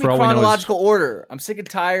Just give me for all we know is- chronological order. I'm sick and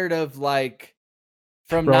tired of like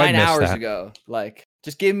from Bro, I 9 miss hours that. ago. Like,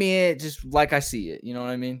 just give me it just like I see it. You know what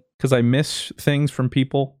I mean? because I miss things from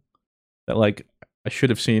people that like I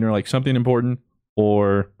should have seen, or like something important,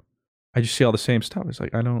 or I just see all the same stuff. It's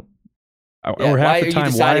like I don't. Yeah, or half why the are you time, why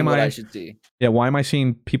deciding am what I? I should see? Yeah, why am I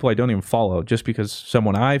seeing people I don't even follow just because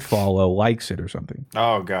someone I follow likes it or something?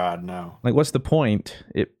 Oh God, no! Like, what's the point?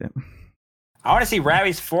 I want to see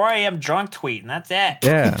Ravi's 4 a.m. drunk tweet, and that's it.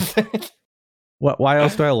 Yeah. What? Why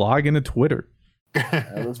else do I log into Twitter?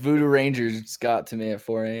 Those Voodoo Rangers just got to me at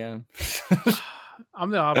 4 a.m. I'm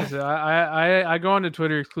the opposite. I go onto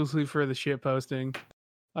Twitter exclusively for the shit posting.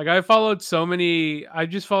 Like I just followed so many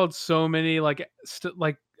like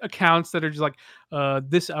like accounts that are just like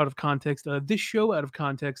this out of context, this show out of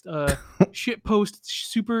context, shit post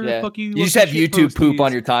super Yeah. fuck you. You just have shit YouTube poop posties.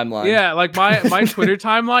 on your timeline. Yeah, like my Twitter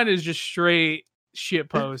timeline is just straight shit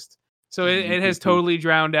post. So it has totally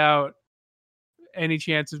drowned out any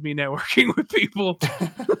chance of me networking with people.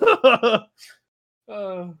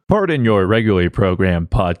 Pardon your regularly programmed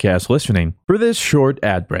podcast listening for this short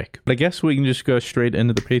ad break. But I guess we can just go straight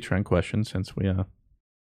into the Patreon question since we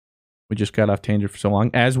just got off tangent for so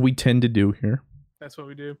long, as we tend to do here. That's what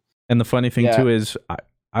we do. And the funny thing too is,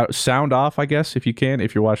 I sound off, I guess, if you can,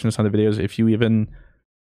 if you're watching this on the videos, if you even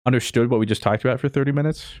understood what we just talked about for 30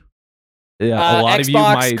 minutes. Yeah, a lot Xbox of you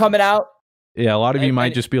might coming out. Yeah, a lot of you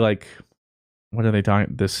might just be like, "What are they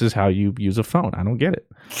talking? This is how you use a phone. I don't get it."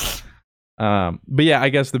 But yeah, I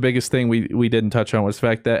guess the biggest thing we didn't touch on was the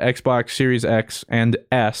fact that Xbox Series X and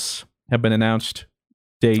S have been announced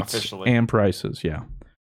dates Officially. and prices. Yeah,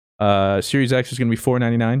 Series X is going to be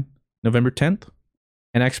 $499 November 10th,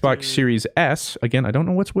 and Xbox Series S, again, I don't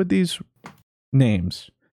know what's with these names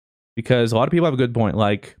because a lot of people have a good point,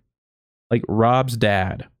 like Rob's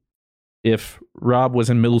dad. If Rob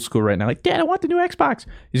was in middle school right now, like, Dad, I want the new Xbox.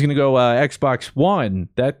 He's going to go Xbox One.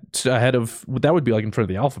 That's ahead of, that would be like in front of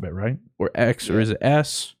the alphabet, right? Or X, or is it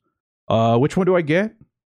S? Which one do I get?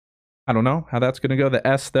 I don't know how that's going to go. The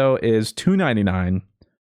S, though, is $299,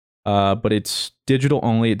 but it's digital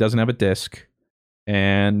only. It doesn't have a disc.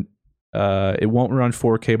 And it won't run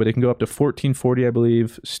 4K, but it can go up to 1440, I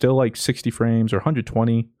believe. Still like 60 frames or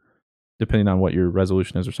 120, depending on what your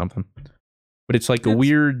resolution is or something. But it's like a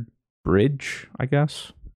weird bridge, I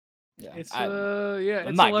guess. Yeah, It's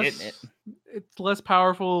I'm not getting it. It's less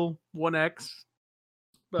powerful 1X.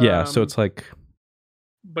 Yeah, so it's like,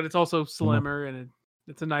 but it's also slimmer and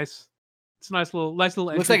it's a nice little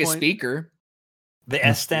entry Looks like a point. speaker. The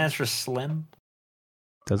S stands for slim.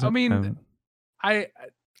 doesn't. I mean,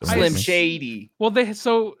 Slim Shady. Well,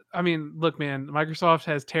 I mean, look, man, Microsoft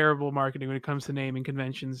has terrible marketing when it comes to naming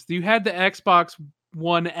conventions. You had the Xbox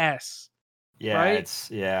One S. Yeah, right? it's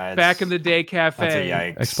back in the day cafe. That's a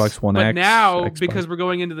yikes. Xbox One but X. now, Xbox. because we're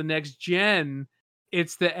going into the next gen,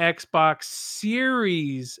 it's the Xbox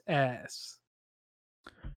Series S.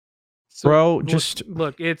 So, Bro, just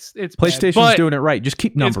look, it's PlayStation's bad, but doing it right. Just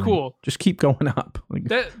keep numbering. It's cool. Just keep going up. Like,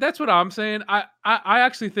 That's what I'm saying. I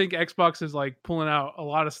actually think Xbox is like pulling out a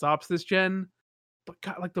lot of stops this gen, but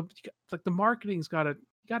God, the marketing's got to.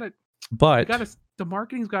 But the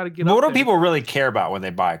marketing's got to get. What up do there. people really care about when they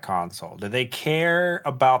buy a console? Do they care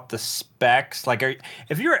about the specs? Like,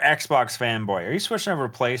 if you're an Xbox fanboy, are you switching over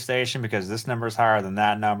to PlayStation because this number is higher than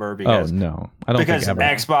that number? Because, no, I don't because think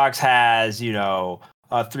ever. Xbox has,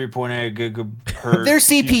 a 3.8 gigahertz. Their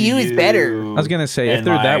CPU is better. I was gonna say, if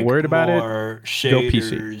they're that worried about it, shaders, go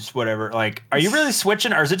PC. Whatever. Like, are you really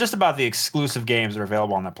switching, or is it just about the exclusive games that are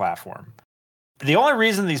available on the platform? The only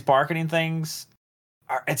reason these marketing things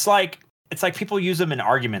are, it's like people use them in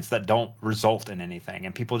arguments that don't result in anything,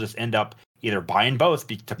 and people just end up either buying both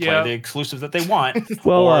to play the exclusives that they want,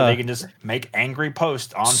 or they can just make angry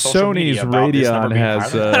posts on social media about this number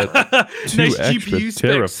Sony's being Radeon higher. has 2 Nice extra GPU specs,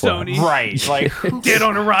 teraflops. Sony. Right? Like, Dead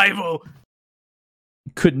on arrival.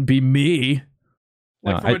 Couldn't be me.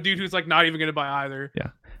 Like from a dude who's like not even gonna buy either. Yeah,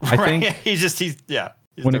 I think he's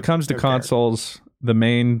when it comes to consoles, the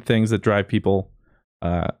main things that drive people,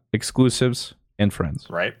 exclusives and friends.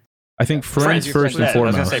 Right. I think friends first and I was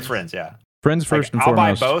foremost. gonna say friends, yeah. Friends first and I'll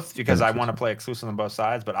foremost. buy both because I want to play exclusive on both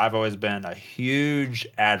sides, but I've always been a huge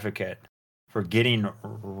advocate for getting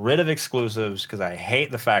rid of exclusives because I hate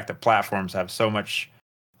the fact that platforms have so much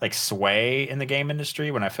like sway in the game industry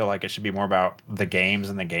when I feel like it should be more about the games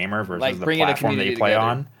and the gamer versus Like the bringing a platform that you community play together.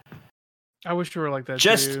 on. I wish you were like that.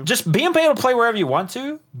 Just being able to play wherever you want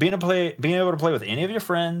to, being able to play with any of your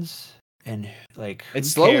friends, and like who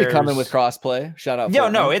It's slowly cares? coming with crossplay. Shout out. Yeah,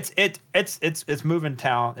 no, Fortnite. it's moving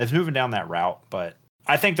down. It's moving down that route, but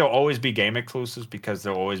I think there'll always be game exclusives because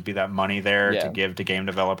there'll always be that money there Yeah. to give to game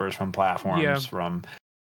developers from platforms Yeah. from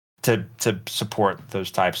to support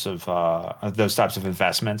those types of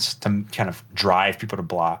investments to kind of drive people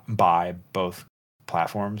to buy both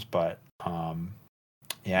platforms. But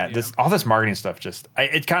this all this marketing stuff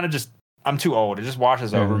it kind of just I'm too old. It just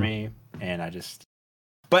washes over me, and I just.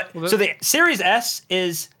 But so the Series S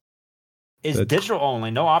is digital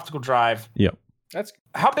only, no optical drive. Yep. That's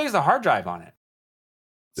How big is the hard drive on it?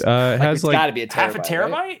 It has it's like got to be a terabyte, Half a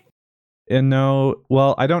terabyte? right? and no,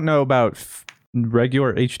 well, I don't know about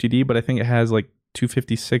regular HDD, but I think it has like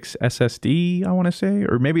 256 SSD. I want to say,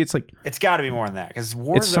 or maybe it's like It's got to be more than that because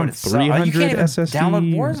Warzone It's some itself, like, you 300 can't even SSD.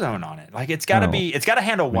 download Warzone on it. Like it's got to Oh. be, it's got to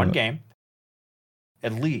handle one Yeah. game,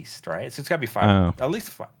 at least, right? So it's got to be 5, Oh. at least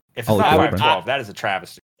 5. If it's I'll not look it up. 512, that is a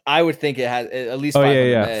travesty. I would think it has at least. oh 500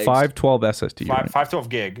 yeah, megs. 512 SSD. right. 512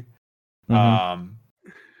 gig. Mhm.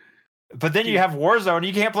 But then you have Warzone.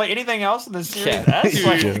 You can't play anything else in the Series Yeah. S.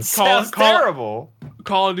 Like, Yeah. it sounds terrible.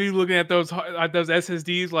 Call of Duty looking at those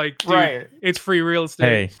SSDs like, dude, Right. it's free real estate.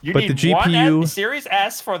 Hey, You but need the GPU, one Series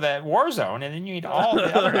S for the Warzone, and then you need all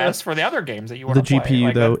the other S for the other games that you want the to play. GPU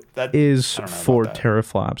Like, though that is I don't know 4 about that.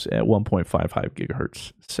 teraflops at 1.55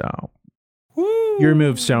 gigahertz. So Woo! your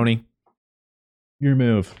move, Sony. Your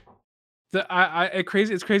move.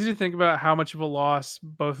 It's crazy to think about how much of a loss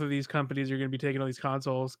both of these companies are going to be taking on these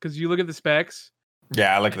consoles, because you look at the specs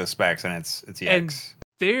Yeah, I look at the specs, and it's and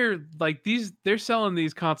yikes. they're selling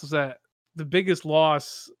these consoles at the biggest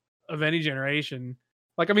loss of any generation.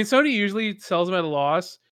 Like, I mean, Sony usually sells them at a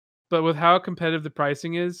loss, but with how competitive the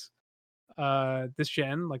pricing is, this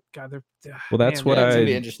gen, like, God, they're Well, that's man, what Yeah, it's gonna I-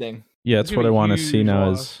 be interesting. Yeah, It's that's gonna what I be want to see huge now.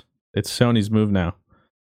 loss. Is it's Sony's move now.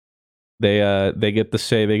 They get the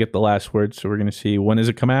say, they get the last word. So we're gonna see, when does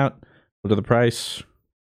it come out? What are the price?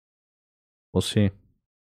 We'll see.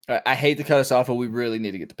 All right, I hate to cut us off, but we really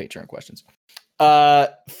need to get to Patreon questions.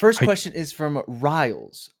 First question is from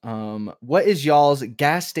Riles. What is y'all's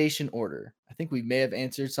gas station order? I think we may have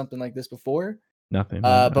answered something like this before. Nothing.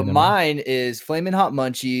 I But never- mine is Flamin' Hot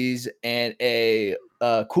Munchies and a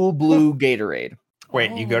Cool Blue Gatorade. Wait,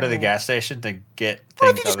 you go to the gas station to get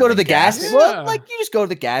Well, things if you just other go to than the gas, gas? well, Yeah. like you just go to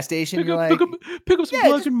the gas station. pick You're up, like, pick up some yeah,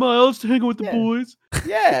 Bloods and Miles to hang out with the yeah. boys.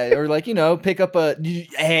 yeah, or like pick up a.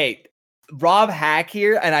 Hey, Rob Hack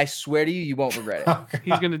here, and I swear to you, you won't regret it.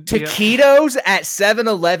 He's gonna Taquitos at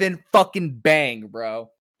 7-Eleven fucking bang, bro.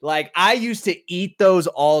 Like I used to eat those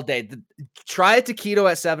all day. Try a taquito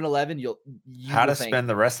at 7-Eleven. You How will to spend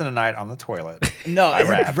the rest of the night on the toilet. No, I it's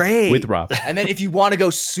rap. great. with Rob. And then if you want to go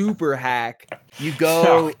super hack, you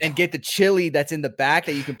go and get the chili that's in the back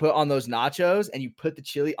that you can put on those nachos, and you put the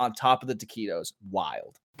chili on top of the taquitos.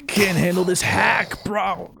 Wild. Can't handle this hack,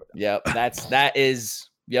 bro. Yep, that is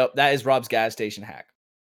Rob's gas station hack.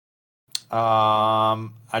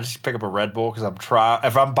 I just pick up a Red Bull because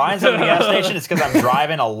if I'm buying something at the gas station, it's because I'm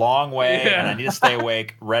driving a long way and I need to stay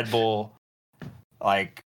awake. Red Bull,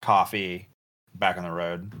 like coffee, back on the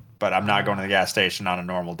road. But I'm not going to the gas station on a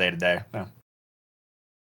normal day to day. No.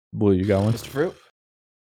 Blue, you got one? Mr. Fruit.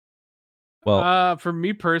 Well, For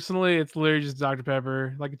me personally, it's literally just Dr.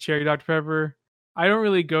 Pepper, like a cherry Dr. Pepper. I don't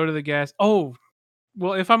really go to the gas. Oh,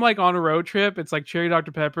 well, if I'm like on a road trip, it's like cherry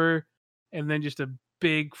Dr. Pepper and then just a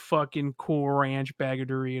big fucking Cool Ranch bag of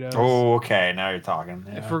Doritos. Oh, okay. Now you're talking.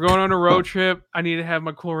 Yeah. If we're going on a road trip, I need to have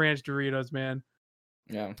my Cool Ranch Doritos, man.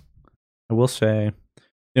 Yeah. I will say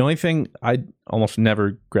the only thing, I almost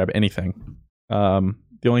never grab anything.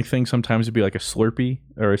 The only thing sometimes would be like a Slurpee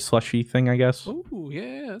or a slushy thing, I guess. Oh,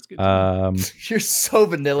 yeah, that's good. You're so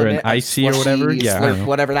vanilla. Or an man. icy or whatever. Slushy, Yeah, I don't Slurp, know.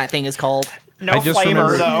 whatever that thing is called. No I just flavor,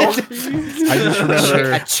 remember- though. I just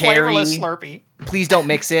remember A cherry. Flavorless Slurpee. Please don't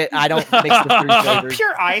mix it. I don't mix the fruit flavors.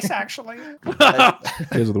 Pure ice, actually. you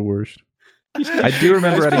guys are the worst. I do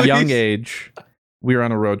remember at a young age, we were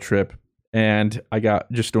on a road trip and I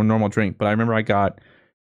got just a normal drink, but I remember I got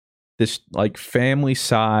this like family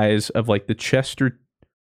size of like the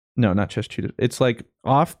not Chester Cheetos. It's like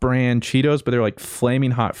off-brand Cheetos, but they're like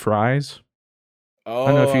flaming hot fries. Oh, I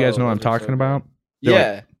don't know if you guys know what I'm those are so talking good. about. They're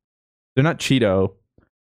Yeah, like- they're not Cheeto, but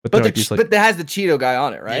but they're like these like but that has the Cheeto guy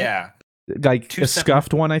on it, right? Yeah. a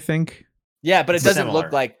scuffed one, I think. Yeah, but it doesn't Similar.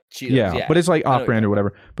 look like Cheetos. Yeah, but it's like I know what off-brand you're or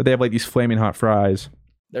whatever. But they have like these flaming hot fries.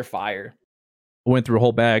 They're fire. I went through a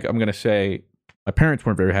whole bag. I'm gonna say my parents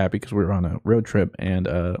weren't very happy because we were on a road trip and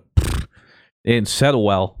they didn't settle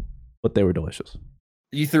well, but they were delicious.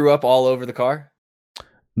 You threw up all over the car?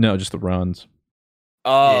 No, just the runs.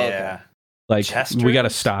 Oh, Yeah. okay. Like we got to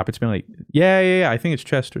Chester's? stop. It's been like yeah. I think it's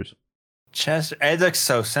Chester's. Chester. It looks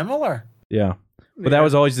so similar. Yeah. But that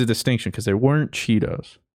was always the distinction because they weren't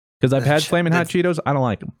Cheetos. Because I've had Flamin' Hot Cheetos. I don't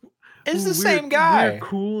like them. It's the same guy. We're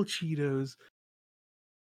cool Cheetos.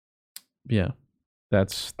 Yeah.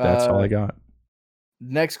 That's all I got.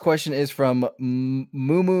 Next question is from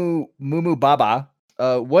Mumu Baba.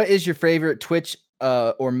 What is your favorite Twitch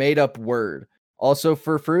or made up word? Also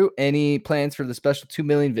for Fruit, any plans for the special 2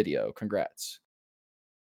 million video? Congrats.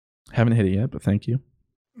 Haven't hit it yet, but thank you.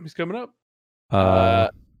 He's coming up. I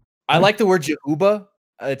like the word Jehuba.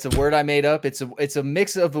 It's a word I made up. It's a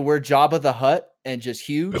mix of the word Jabba the Hutt and just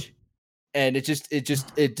huge, and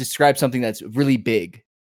it describes something that's really big.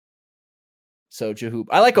 So Jehuba.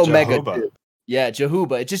 I like Omega too. Yeah,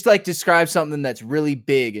 Jehuba. It just like describes something that's really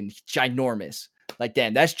big and ginormous. Like,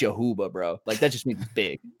 damn, that's Jehuba, bro. Like that just means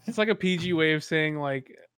big. It's like a PG way of saying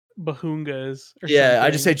like bahungas. Yeah, something. I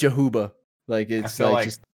just say Jehuba. Like it's like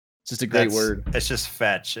just a great word. It's just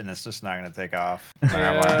fetch, and it's just not going to take off.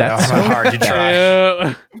 That's so hard to try.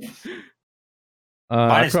 Yeah.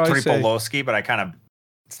 Mine is Tripolowski, but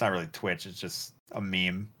it's not really Twitch. It's just a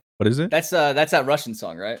meme. What is it? That's that Russian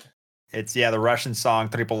song, right? It's the Russian song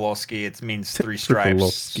Tripolowski. It means 3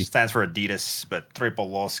 stripes. Stands for Adidas, but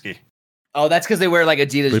Tripolowski. Oh, that's because they wear like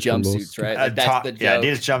Adidas jumpsuits, right? Like, that's the joke. Yeah,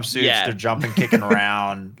 Adidas jumpsuits. Yeah. They're jumping, kicking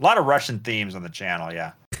around. A lot of Russian themes on the channel.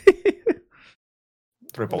 Yeah.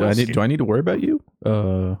 Do I need to worry about you?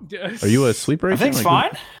 Are you asleep right now? I think it's fine.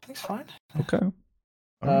 I think it's fine. Okay.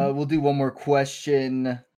 We'll do one more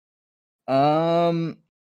question.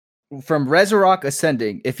 From Resurrock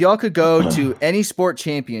Ascending, if y'all could go to any sport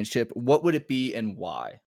championship, what would it be and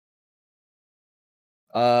why?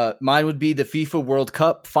 Mine would be the FIFA World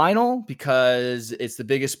Cup final because it's the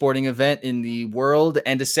biggest sporting event in the world,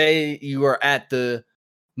 and to say you are at the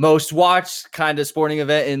most watched kind of sporting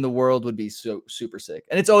event in the world would be so super sick.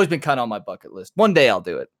 And it's always been kind of on my bucket list. One day I'll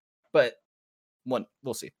do it, but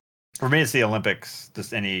we'll see. For me, it's the Olympics,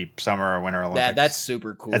 just any summer or winter Olympics. That's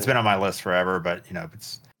super cool. It's been on my list forever, but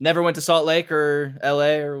it's never went to Salt Lake or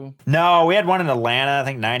LA or. No, we had one in Atlanta, I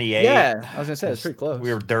think 98. Yeah, I was gonna say it's pretty close.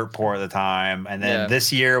 We were dirt poor at the time, and then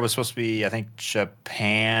this year was supposed to be, I think,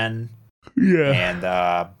 Japan. Yeah. And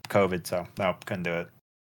COVID, so no, couldn't do it.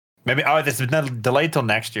 Maybe it's been delayed till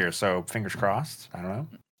next year, so fingers crossed. I don't know.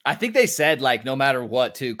 I think they said like no matter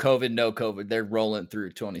what, too, COVID, no COVID, they're rolling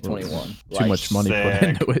through 2021. Too much money put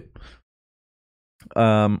into it.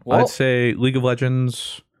 I'd say League of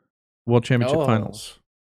Legends World Championship Finals.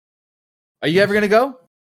 Are you ever gonna go?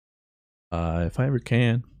 If I ever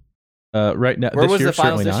can. Right now, where this was year, the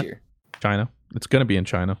finals certainly this not. year? China. It's gonna be in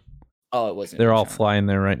China. Oh, it wasn't. They're all flying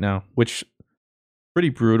there right now, which pretty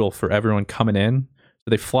brutal for everyone coming in. So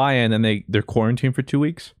they fly in and they're quarantined for 2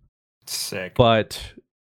 weeks. Sick. But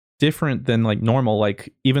different than like normal.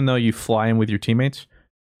 Like even though you fly in with your teammates,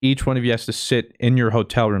 each one of you has to sit in your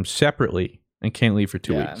hotel room separately and can't leave for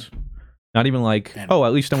 2 weeks. Not even like, at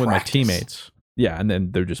least I'm with my teammates. Yeah, and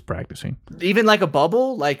then they're just practicing. Even like a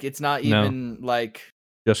bubble? Like it's not even like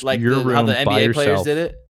just like your room how the by NBA yourself. players did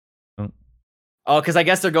it? Oh, because I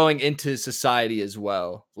guess they're going into society as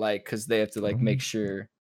well. Like, because they have to like make sure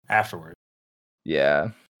afterwards. Yeah.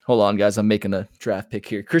 Hold on, guys. I'm making a draft pick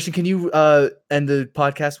here. Christian, can you end the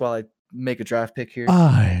podcast while I make a draft pick here?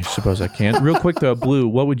 I suppose I can. Real quick though, Blue,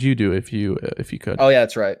 what would you do if you could? Oh yeah,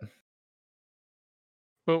 that's right.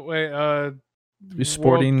 But wait,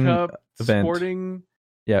 sporting World Cup, event. Sporting.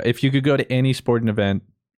 Yeah, if you could go to any sporting event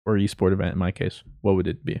or esport event, in my case, what would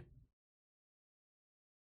it be?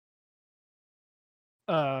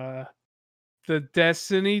 The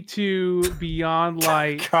Destiny 2 Beyond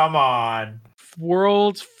Light. Come on.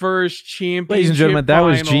 World's first championship. Ladies and gentlemen, that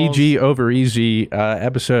was finals. GG Over Easy,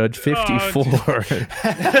 episode 54.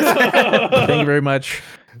 Thank you very much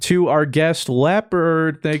to our guest,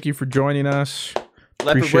 Leopard. Thank you for joining us.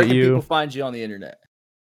 Leopard, Appreciate where can you. people find you on the internet?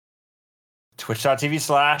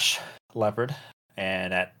 Twitch.tv/Leopard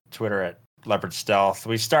and at Twitter at Leopard Stealth.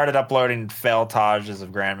 We started uploading fail tages of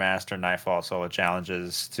Grandmaster Nightfall solo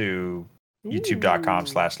challenges to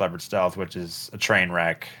youtube.com/Leopard Stealth, which is a train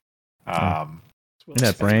wreck.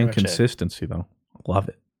 That brand consistency, though. Love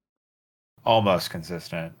it. Almost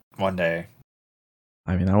consistent. One day.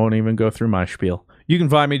 I mean, I won't even go through my spiel. You can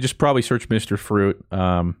find me, just probably search Mr. Fruit.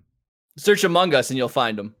 Search Among Us and you'll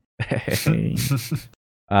find him. Hey.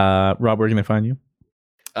 Rob, where can I find you?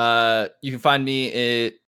 You can find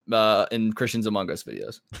me in Christian's Among Us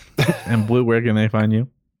videos. And Blue, where can they find you?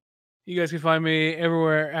 You guys can find me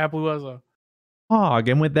everywhere at Blue Uzza.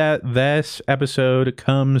 And with that, this episode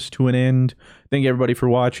comes to an end. Thank you everybody for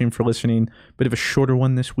watching, for listening. Bit of a shorter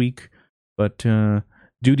one this week, but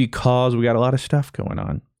duty calls. We got a lot of stuff going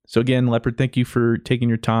on. So again, Leopard, thank you for taking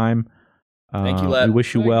your time. Thank you, Leopard. We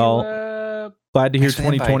wish you well. Glad to hear Thanks for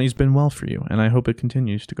the 2020 has been well for you, and I hope it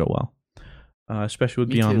continues to go well, especially with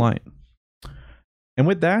Me Beyond too. Light. And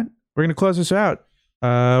with that, we're going to close this out.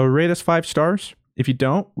 Rate us 5 stars. If you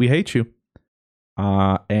don't, we hate you.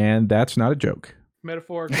 And that's not a joke.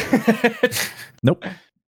 Metaphorical. Nope.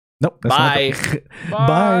 That's Bye. Not a- Bye.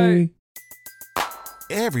 Bye.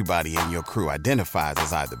 Everybody in your crew identifies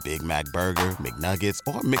as either Big Mac Burger, McNuggets,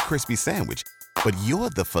 or McCrispy Sandwich. But you're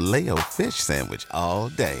the Filet-O-Fish Sandwich all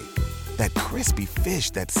day. That crispy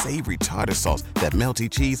fish, that savory tartar sauce, that melty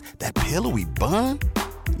cheese, that pillowy bun.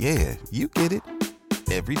 Yeah, you get it.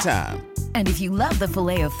 Every time. And if you love the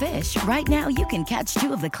Filet-O-Fish, right now you can catch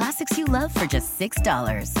 2 of the classics you love for just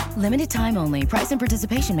 $6. Limited time only. Price and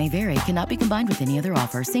participation may vary. Cannot be combined with any other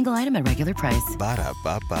offer. Single item at regular price.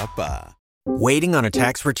 Ba-da-ba-ba-ba. Waiting on a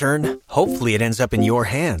tax return? Hopefully it ends up in your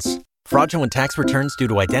hands. Fraudulent tax returns due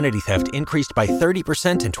to identity theft increased by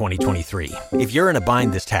 30% in 2023. If you're in a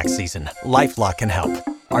bind this tax season, LifeLock can help.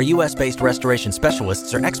 Our U.S.-based restoration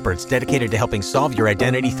specialists are experts dedicated to helping solve your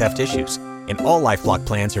identity theft issues. And all LifeLock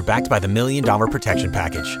plans are backed by the $1 Million Protection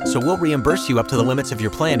Package. So we'll reimburse you up to the limits of your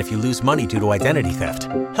plan if you lose money due to identity theft.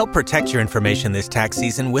 Help protect your information this tax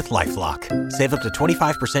season with LifeLock. Save up to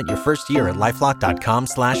 25% your first year at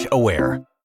LifeLock.com/aware.